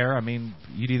wasn't there,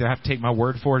 you'd either have to take my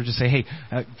word for it or just say, hey,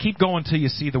 keep going till you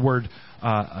see the word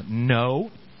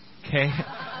no. Okay?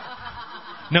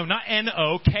 No, not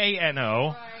N-O,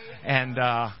 K-N-O. And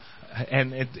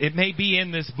it may be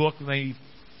in this book maybe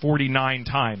 49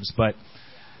 times, but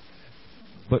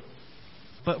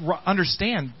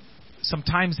understand,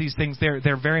 sometimes these things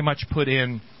they're very much put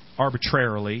in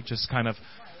arbitrarily, just kind of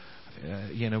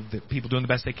the people doing the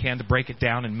best they can to break it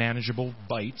down in manageable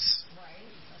bites.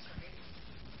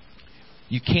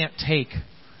 You can't take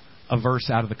a verse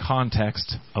out of the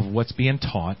context of what's being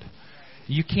taught.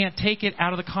 You can't take it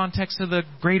out of the context of the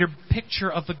greater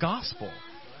picture of the gospel.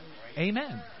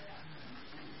 Amen.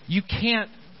 You can't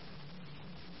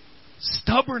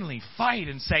stubbornly fight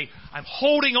and say, I'm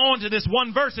holding on to this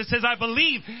one verse that says I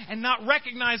believe, and not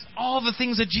recognize all the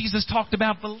things that Jesus talked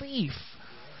about belief.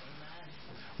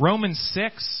 Romans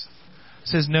 6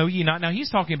 says, know ye not. Now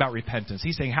he's talking about repentance.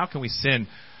 He's saying, how can we sin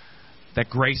that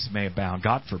grace may abound?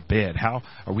 God forbid. How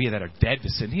are we that are dead to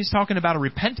sin? He's talking about a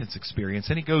repentance experience.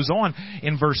 And he goes on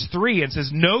in verse 3 and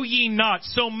says, know ye not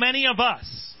so many of us.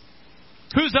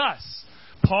 Who's us?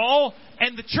 Paul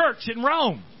and the church in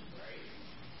Rome.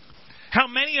 How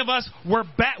many of us were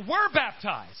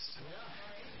baptized?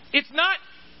 It's not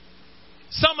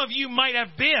some of you might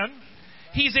have been.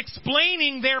 He's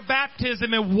explaining their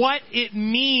baptism and what it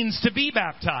means to be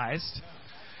baptized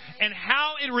and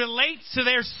how it relates to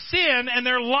their sin and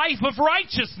their life of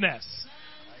righteousness.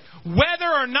 Whether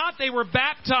or not they were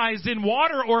baptized in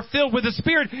water or filled with the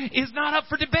Spirit is not up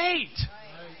for debate.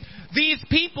 These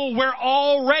people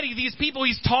these people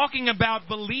he's talking about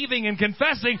believing and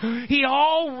confessing, he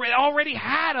already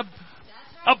had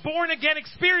a born-again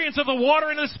experience of the water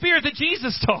and the Spirit that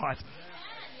Jesus taught.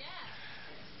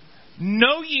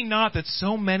 Know ye not that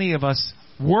so many of us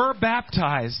were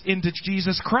baptized into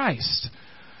Jesus Christ?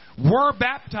 Were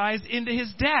baptized into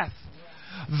His death.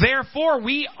 Therefore,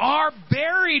 we are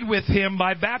buried with Him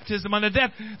by baptism unto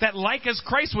death, that like as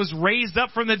Christ was raised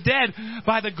up from the dead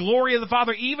by the glory of the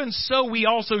Father, even so we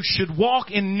also should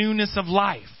walk in newness of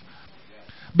life.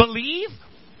 Believe?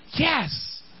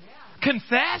 Yes.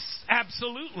 Confess?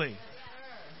 Absolutely.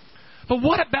 But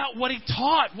what about what He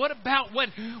taught? What about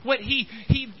what He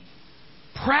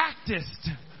practiced?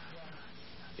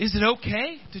 Is it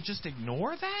okay to just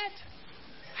ignore that?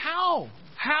 How?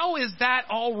 How is that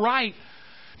all right?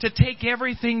 To take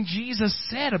everything Jesus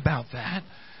said about that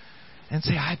and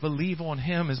say, I believe on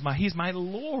Him He's my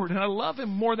Lord and I love Him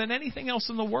more than anything else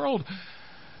in the world.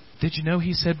 Did you know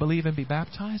He said believe and be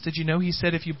baptized? Did you know He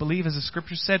said if you believe, as the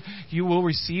Scripture said, you will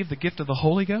receive the gift of the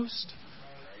Holy Ghost?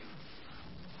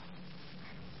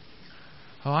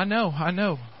 Oh, I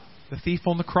know. The thief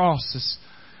on the cross is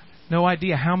no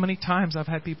idea how many times I've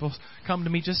had people come to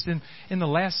me just in the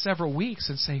last several weeks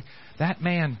and say, that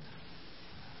man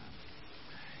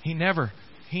He never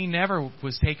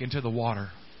was taken to the water.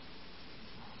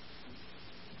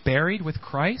 Buried with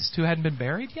Christ, who hadn't been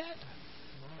buried yet?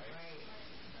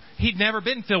 He'd never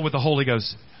been filled with the Holy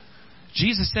Ghost.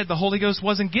 Jesus said the Holy Ghost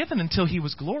wasn't given until He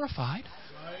was glorified.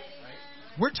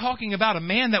 We're talking about a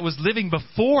man that was living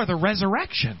before the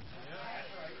resurrection.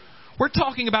 We're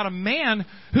talking about a man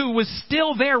who was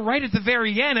still there right at the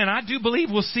very end, and I do believe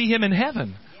we'll see him in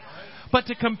heaven. But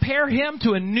to compare him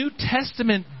to a New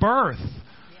Testament birth,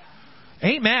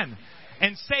 amen,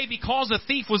 and say because a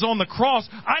thief was on the cross,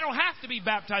 I don't have to be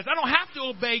baptized. I don't have to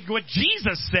obey what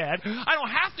Jesus said. I don't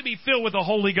have to be filled with the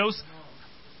Holy Ghost.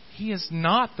 He is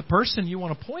not the person you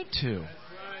want to point to.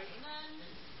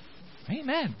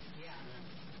 Amen.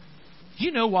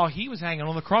 You know, while he was hanging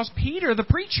on the cross, Peter, the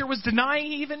preacher, was denying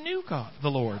he even knew God, the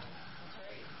Lord.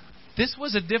 This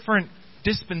was a different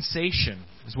dispensation,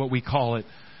 is what we call it.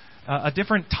 A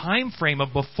different time frame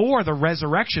of before the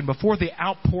resurrection, before the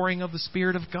outpouring of the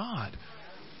Spirit of God.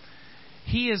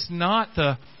 He is not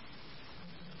the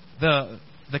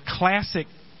classic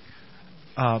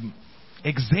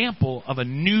example of a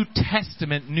New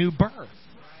Testament new birth.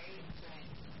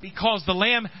 Because the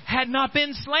Lamb had not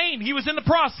been slain. He was in the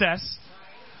process.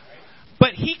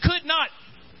 But he could not.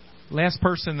 Last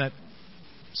person that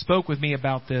spoke with me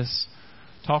about this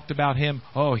talked about him.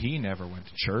 Oh, he never went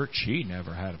to church. He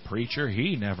never had a preacher.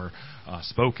 He never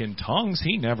spoke in tongues.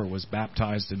 He never was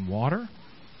baptized in water.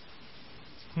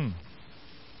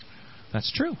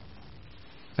 That's true.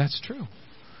 That's true.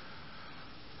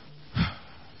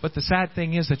 But the sad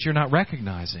thing is that you're not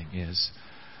recognizing is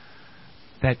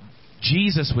that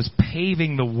Jesus was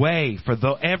paving the way for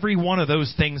every one of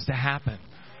those things to happen.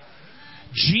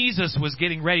 Jesus was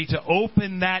getting ready to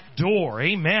open that door.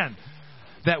 Amen.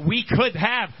 That we could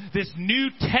have this New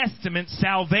Testament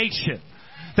salvation.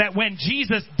 That when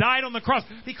Jesus died on the cross,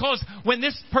 because when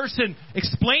this person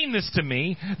explained this to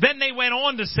me, then they went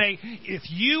on to say, if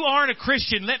you aren't a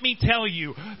Christian, let me tell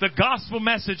you the gospel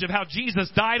message of how Jesus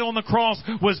died on the cross,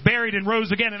 was buried, and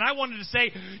rose again. And I wanted to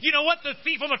say, you know what? The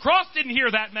thief on the cross didn't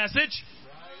hear that message.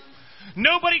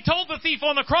 Nobody told the thief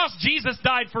on the cross Jesus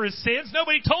died for his sins.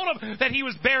 Nobody told him that he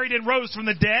was buried and rose from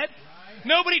the dead.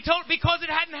 Nobody told, because it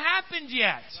hadn't happened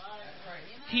yet.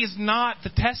 He is not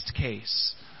the test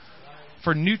case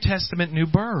for New Testament new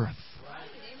birth.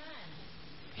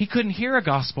 He couldn't hear a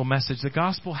gospel message. The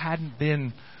gospel hadn't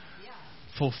been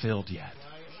fulfilled yet.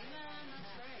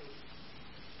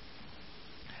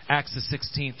 Acts the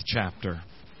 16th chapter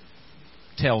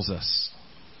tells us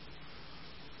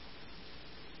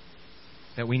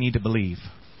that we need to believe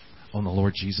on the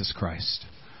Lord Jesus Christ.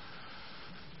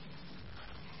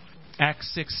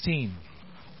 Acts 16.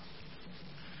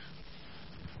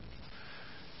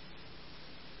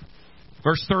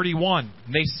 Verse 31.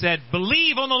 They said,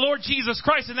 believe on the Lord Jesus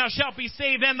Christ and thou shalt be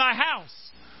saved and thy house.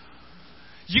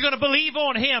 You're going to believe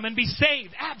on Him and be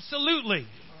saved. Absolutely.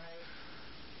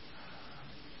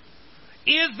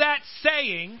 Is that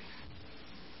saying,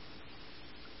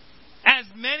 as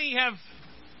many have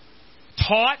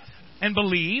taught and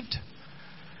believed,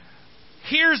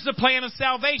 here's the plan of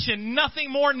salvation.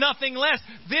 Nothing more, nothing less.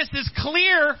 This is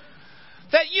clear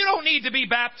that you don't need to be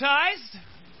baptized.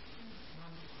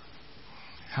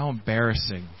 How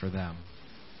embarrassing for them.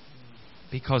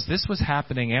 Because this was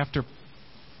happening after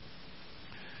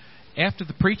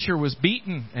the preacher was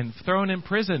beaten and thrown in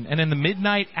prison. And in the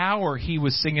midnight hour, he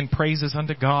was singing praises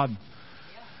unto God.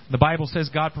 The Bible says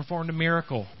God performed a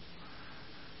miracle.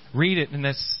 Read it in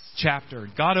this chapter.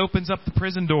 God opens up the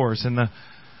prison doors, and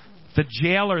the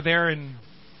jailer there in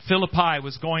Philippi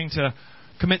was going to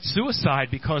commit suicide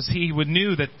because he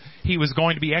knew that he was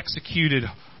going to be executed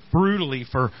brutally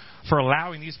for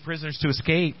allowing these prisoners to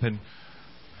escape. And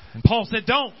Paul said,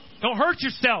 don't hurt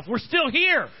yourself. We're still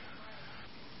here.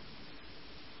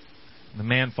 And the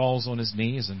man falls on his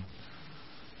knees and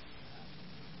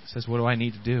says, what do I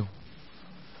need to do?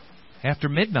 After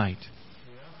midnight,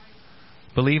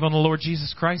 believe on the Lord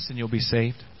Jesus Christ and you'll be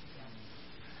saved.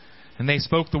 And they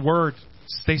spoke the word.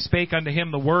 They spake unto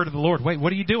him the word of the Lord. Wait,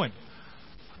 what are you doing?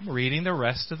 I'm reading the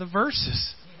rest of the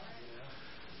verses.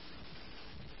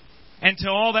 And to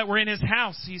all that were in his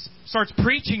house, he starts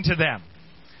preaching to them.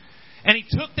 And he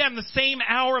took them the same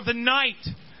hour of the night,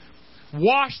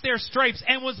 washed their stripes,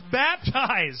 and was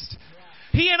baptized.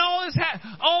 He and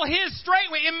all his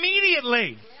straightway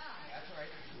immediately.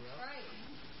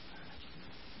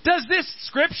 Does this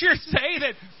scripture say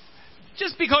that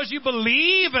just because you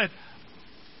believe it,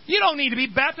 you don't need to be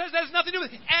baptized? That has nothing to do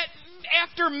with it.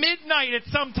 After midnight, at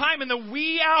some time in the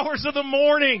wee hours of the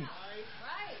morning,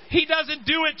 he doesn't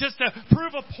do it just to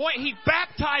prove a point. He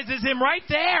baptizes him right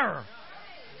there.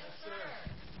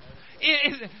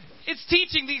 It's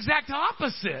teaching the exact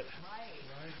opposite.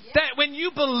 That when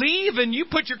you believe and you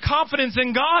put your confidence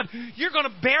in God, you're going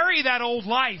to bury that old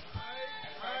life.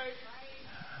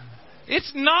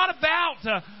 It's not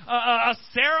about a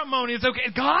ceremony. It's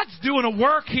okay. God's doing a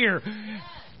work here.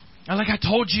 And like I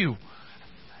told you,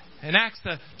 in Acts,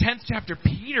 the 10th chapter,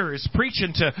 Peter is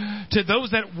preaching to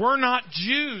those that were not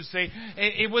Jews.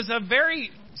 It was a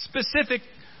very specific,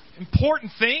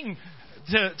 important thing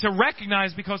to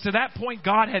recognize, because to that point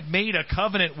God had made a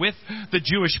covenant with the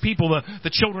Jewish people, the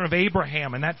children of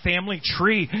Abraham, and that family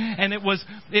tree, and it was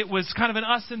kind of an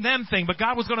us and them thing, but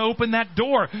God was going to open that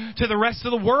door to the rest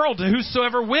of the world, to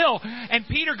whosoever will. And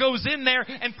Peter goes in there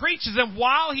and preaches them.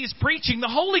 While he's preaching, the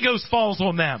Holy Ghost falls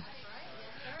on them.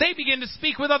 They begin to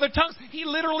speak with other tongues. He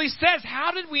literally says,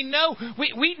 how did we know?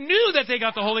 We knew that they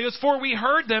got the Holy Ghost, for we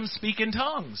heard them speak in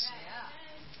tongues.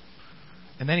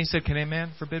 And then he said, can a man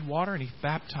forbid water? And he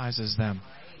baptizes them.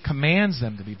 Commands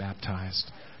them to be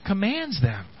baptized. Commands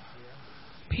them.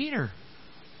 Peter,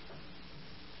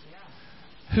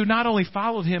 who not only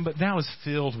followed him, but now is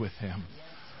filled with him.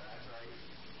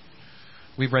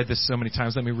 We've read this so many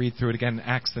times. Let me read through it again.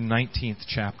 Acts the 19th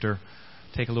chapter.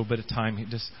 Take a little bit of time,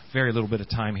 just very little bit of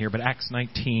time here. But Acts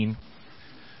 19.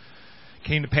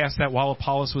 Came to pass that while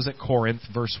Apollos was at Corinth,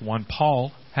 verse 1,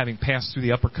 Paul, having passed through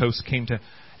the upper coast, came to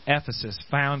Ephesus,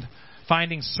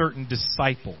 finding certain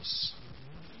disciples.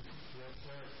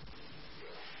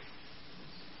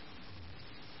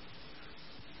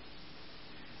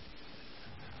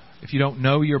 If you don't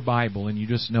know your Bible and you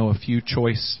just know a few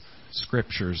choice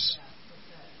scriptures,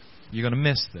 you're going to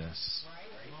miss this.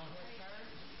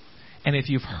 And if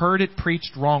you've heard it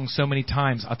preached wrong so many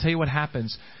times, I'll tell you what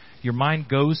happens. Your mind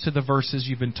goes to the verses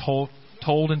you've been told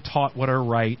and taught what are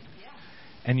right,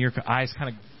 and your eyes kind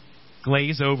of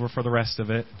glaze over for the rest of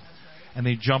it, and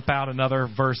they jump out another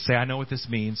verse, say, I know what this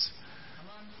means.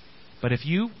 But if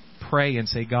you pray and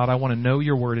say, God, I want to know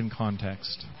your word in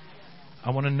context.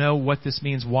 I want to know what this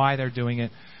means, why they're doing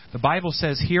it. The Bible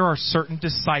says here are certain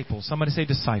disciples. Somebody say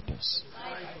disciples.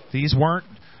 These weren't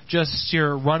just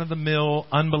your run-of-the-mill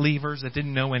unbelievers that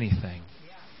didn't know anything.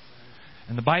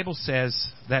 And the Bible says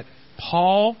that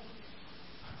Paul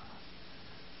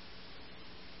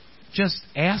just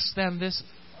asked them this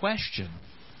question.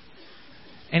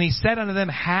 And he said unto them,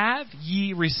 have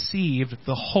ye received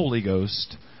the Holy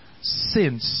Ghost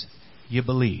since ye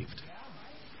believed?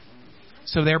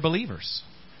 So they're believers.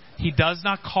 He does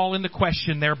not call into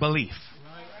question their belief.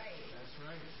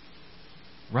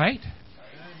 Right?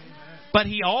 But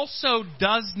he also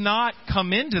does not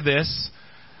come into this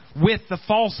with the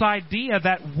false idea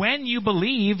that when you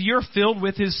believe, you're filled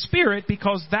with His Spirit,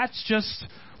 because that's just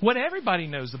what everybody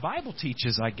knows. The Bible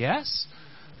teaches, I guess.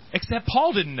 Except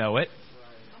Paul didn't know it.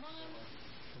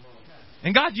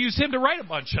 And God used him to write a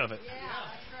bunch of it.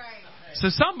 So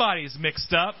somebody's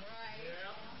mixed up.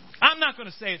 I'm not going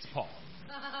to say it's Paul.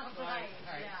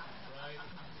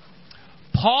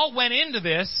 Paul went into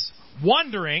this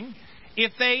wondering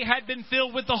if they had been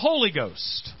filled with the Holy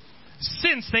Ghost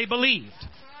since they believed.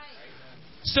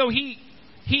 So he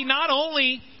not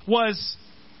only was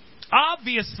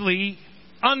obviously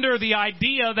under the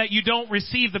idea that you don't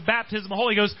receive the baptism of the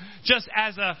Holy Ghost just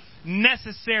as a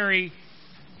necessary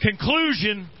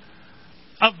conclusion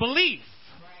of belief,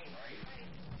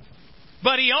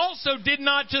 but he also did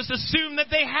not just assume that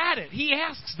they had it. He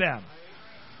asks them.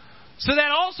 So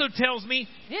that also tells me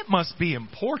it must be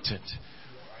important.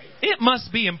 It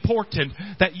must be important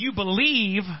that you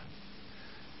believe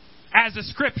as the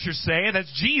Scriptures say, that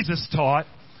Jesus taught.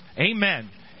 Amen.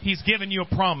 He's given you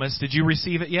a promise. Did you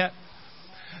receive it yet?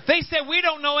 They said, we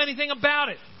don't know anything about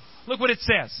it. Look what it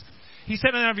says. He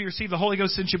said, have you received the Holy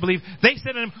Ghost since you believe? They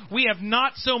said to him, we have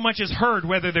not so much as heard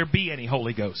whether there be any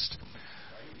Holy Ghost.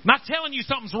 Not telling you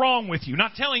something's wrong with you.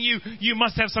 Not telling you you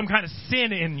must have some kind of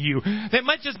sin in you. That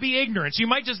might just be ignorance. You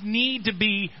might just need to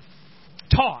be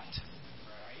taught.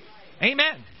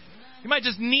 Amen. You might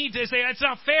just need to say, it's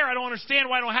not fair. I don't understand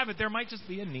why I don't have it. There might just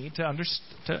be a need to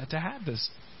have this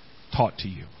taught to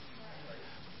you.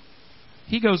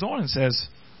 He goes on and says,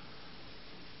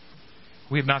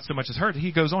 we have not so much as heard.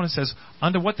 He goes on and says,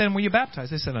 unto what then were you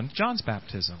baptized? They said, unto John's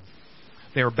baptism.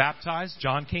 They were baptized.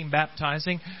 John came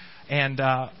baptizing. And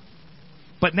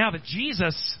but now that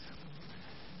Jesus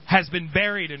has been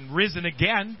buried and risen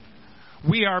again,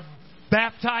 we are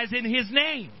baptized in His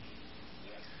name.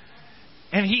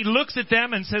 And he looks at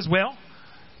them and says, well,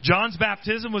 John's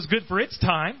baptism was good for its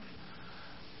time.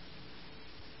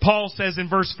 Paul says in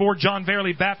verse 4, John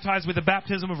verily baptized with the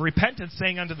baptism of repentance,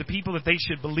 saying unto the people that they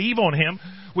should believe on him,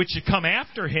 which should come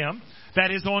after him,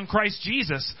 that is, on Christ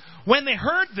Jesus. When they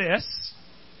heard this,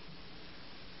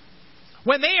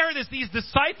 When they heard this, these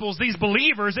disciples, these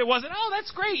believers, it wasn't, oh,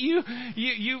 that's great. You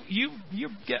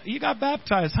got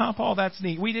baptized, huh, Paul? That's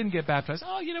neat. We didn't get baptized.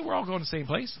 Oh, we're all going to the same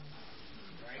place.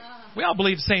 We all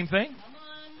believe the same thing.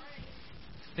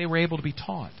 They were able to be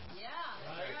taught.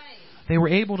 They were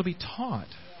able to be taught.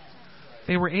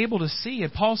 They were able to see.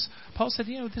 And Paul said,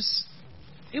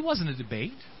 it wasn't a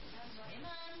debate.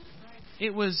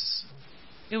 It was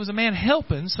a man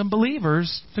helping some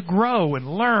believers to grow and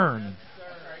learn.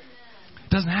 It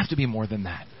doesn't have to be more than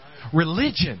that.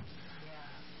 Religion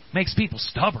makes people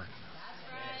stubborn.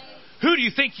 Who do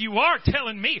you think you are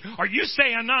telling me? Are you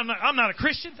saying I'm not a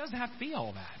Christian? It doesn't have to be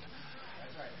all that.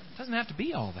 It doesn't have to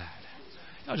be all that.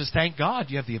 Just thank God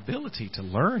you have the ability to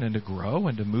learn and to grow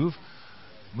and to move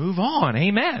on.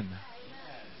 Amen.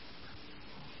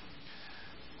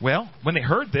 Well, when they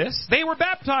heard this, they were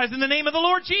baptized in the name of the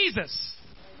Lord Jesus.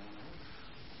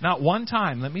 Not one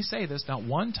time, let me say this, not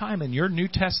one time in your New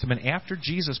Testament after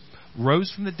Jesus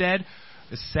rose from the dead,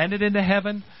 ascended into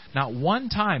heaven, not one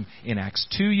time in Acts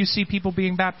 2 you see people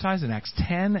being baptized, in Acts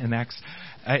 10, in Acts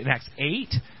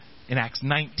 8, in Acts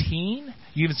 19,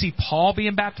 you even see Paul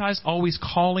being baptized, always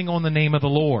calling on the name of the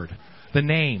Lord, the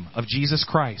name of Jesus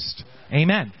Christ.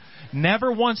 Amen.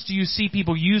 Never once do you see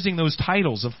people using those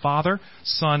titles of Father,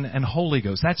 Son, and Holy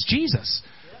Ghost. That's Jesus.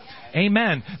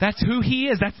 Amen. That's who He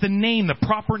is. That's the name, the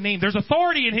proper name. There's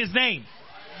authority in His name.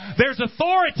 There's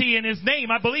authority in His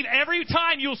name. I believe every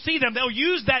time you'll see them, they'll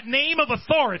use that name of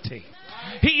authority.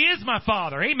 He is my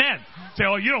Father. Amen. Say,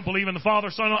 oh, you don't believe in the Father,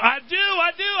 Son. I do.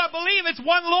 I believe it's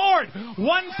one Lord,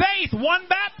 one faith, one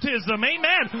baptism.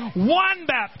 Amen. One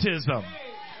baptism.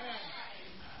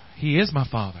 He is my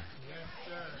Father.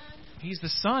 He's the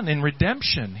Son in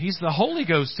redemption. He's the Holy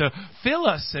Ghost to fill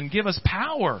us and give us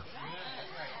power.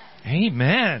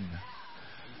 Amen.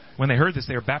 When they heard this,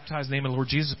 they were baptized in the name of the Lord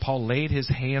Jesus. Paul laid his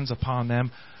hands upon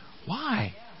them.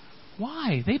 Why?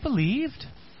 Why? They believed.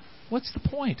 What's the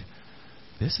point?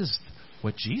 This is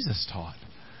what Jesus taught.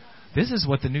 This is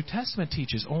what the New Testament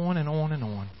teaches, on and on and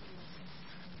on.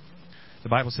 The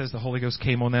Bible says the Holy Ghost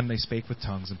came on them. They spake with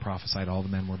tongues and prophesied. All the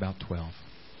men were about 12.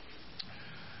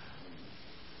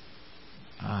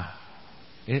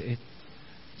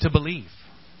 To believe,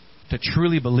 to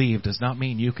truly believe, does not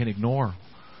mean you can ignore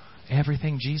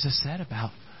everything Jesus said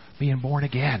about being born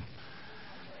again.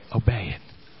 Obey it.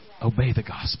 Obey the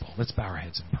gospel. Let's bow our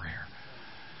heads in prayer.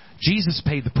 Jesus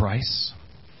paid the price.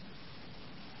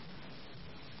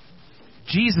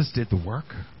 Jesus did the work.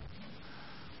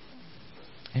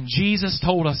 And Jesus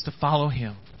told us to follow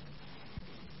Him.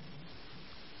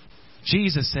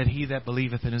 Jesus said, he that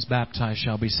believeth and is baptized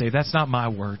shall be saved. That's not my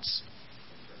words.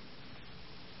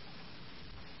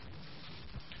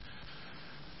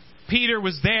 Peter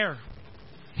was there,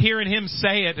 hearing Him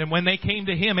say it, and when they came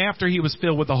to Him after He was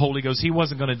filled with the Holy Ghost, He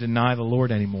wasn't going to deny the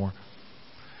Lord anymore.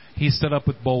 He stood up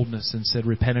with boldness and said,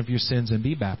 repent of your sins and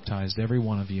be baptized, every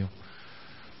one of you,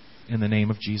 in the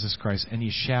name of Jesus Christ, and ye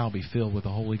shall be filled with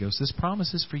the Holy Ghost. This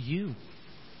promise is for you.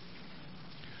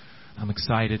 I'm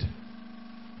excited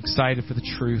for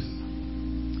the truth,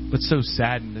 but so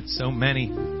saddened that so many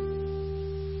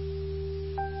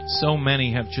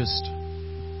have just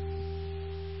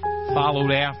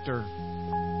followed after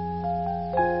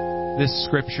this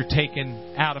scripture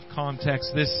taken out of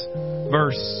context, this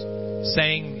verse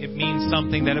saying it means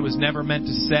something that it was never meant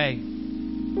to say.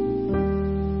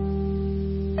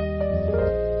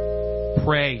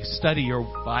 Pray, study your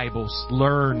Bibles,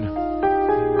 learn.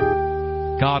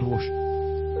 God will,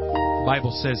 the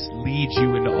Bible says, lead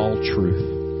you into all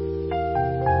truth.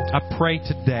 I pray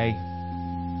today,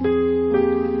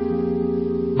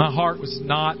 my heart was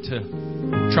not to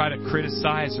try to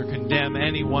criticize or condemn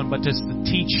anyone, but just to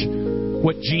teach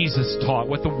what Jesus taught,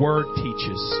 what the Word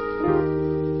teaches.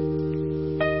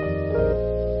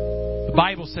 The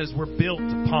Bible says we're built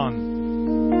upon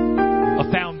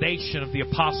a foundation of the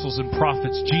apostles and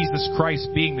prophets, Jesus Christ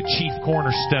being the chief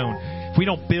cornerstone. If we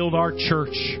don't build our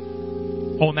church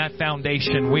on that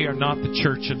foundation, we are not the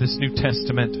church of this New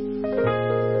Testament.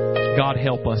 God,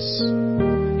 help us.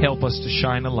 Help us to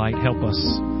shine a light. Help us,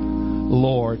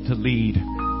 Lord, to lead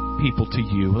people to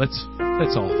you. Let's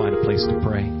all find a place to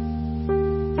pray.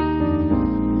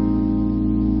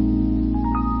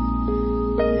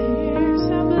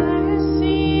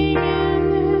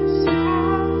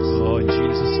 Oh, in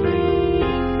Jesus' name.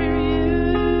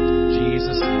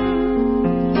 Jesus'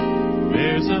 name.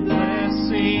 There's a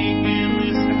blessing in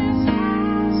this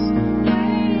house.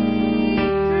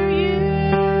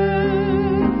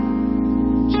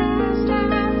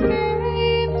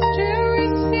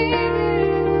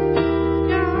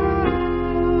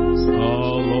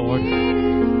 Oh, Lord.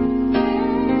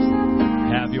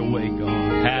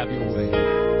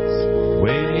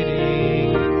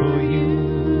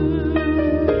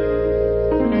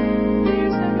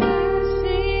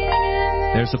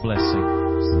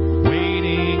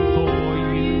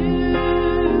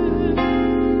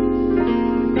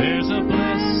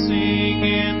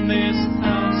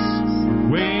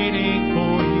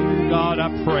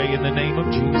 I pray in the name of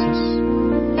Jesus.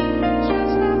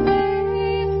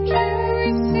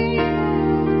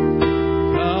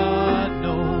 God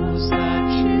knows that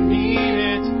you need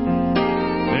it.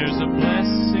 There's a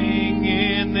blessing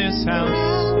in this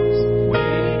house.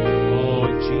 Oh,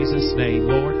 in Jesus' name,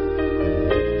 Lord.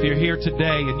 If you're here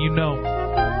today and you know,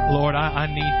 Lord, I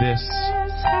need this.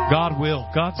 God will.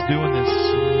 God's doing this.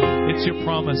 It's your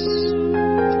promise.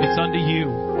 It's unto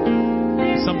you.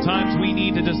 Sometimes we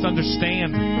need to just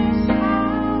understand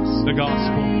the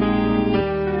gospel.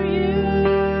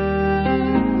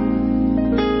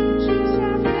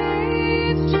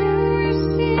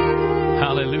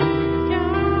 Hallelujah.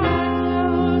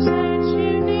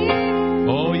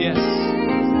 Oh, yes.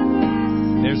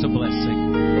 There's a blessing.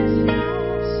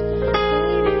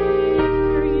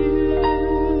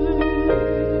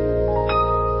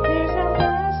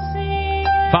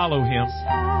 Follow Him.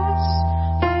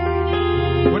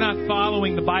 We're not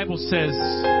following, the Bible says,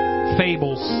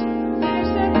 fables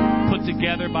put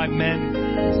together by men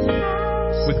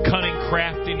with cunning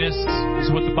craftiness,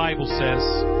 is what the Bible says.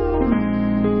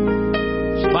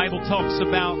 The Bible talks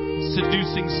about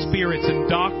seducing spirits and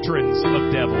doctrines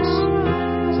of devils.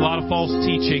 There's a lot of false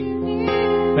teaching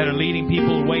that are leading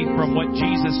people away from what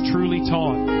Jesus truly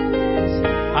taught.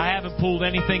 I haven't pulled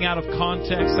anything out of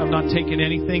context. I'm not taking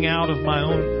anything out of my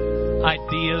own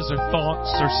ideas or thoughts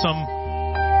or some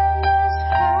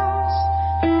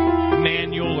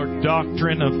manual or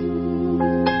doctrine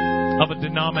of a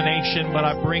denomination, but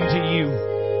I bring to you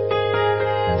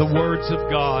the words of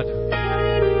God.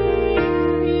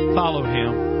 Follow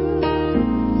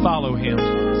Him. Follow Him.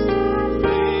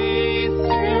 Faith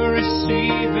to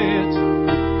receive it.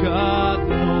 God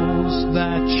knows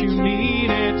that you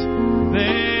need it.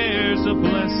 There's a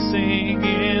blessing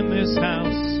in this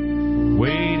house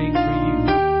waiting for you.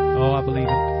 Oh, I believe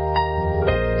it.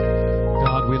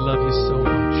 God, we love you so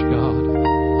much, God.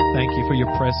 Thank you for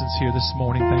your presence here this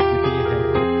morning. Thank you for your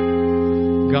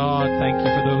help. God, thank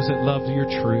you for those that love your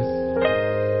truth.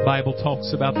 The Bible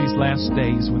talks about these last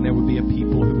days when there would be a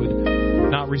people who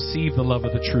would not receive the love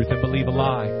of the truth and believe a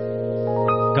lie.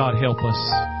 God, help us,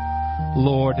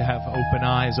 Lord, to have open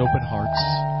eyes, open hearts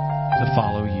to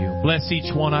follow you. Bless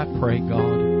each one, I pray,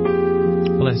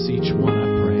 God. Bless each one, I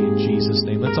pray, in Jesus'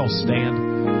 name. Let's all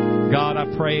stand. God, I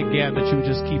pray again that you would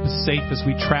just keep us safe as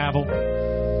we travel.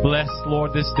 Bless,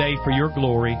 Lord, this day for your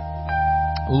glory.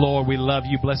 Lord, we love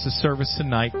you. Bless the service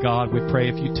tonight, God. We pray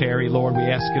if you tarry, Lord, we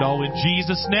ask it all in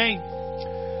Jesus' name.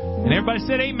 And everybody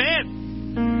said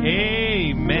amen.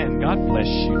 Amen. God bless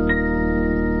you.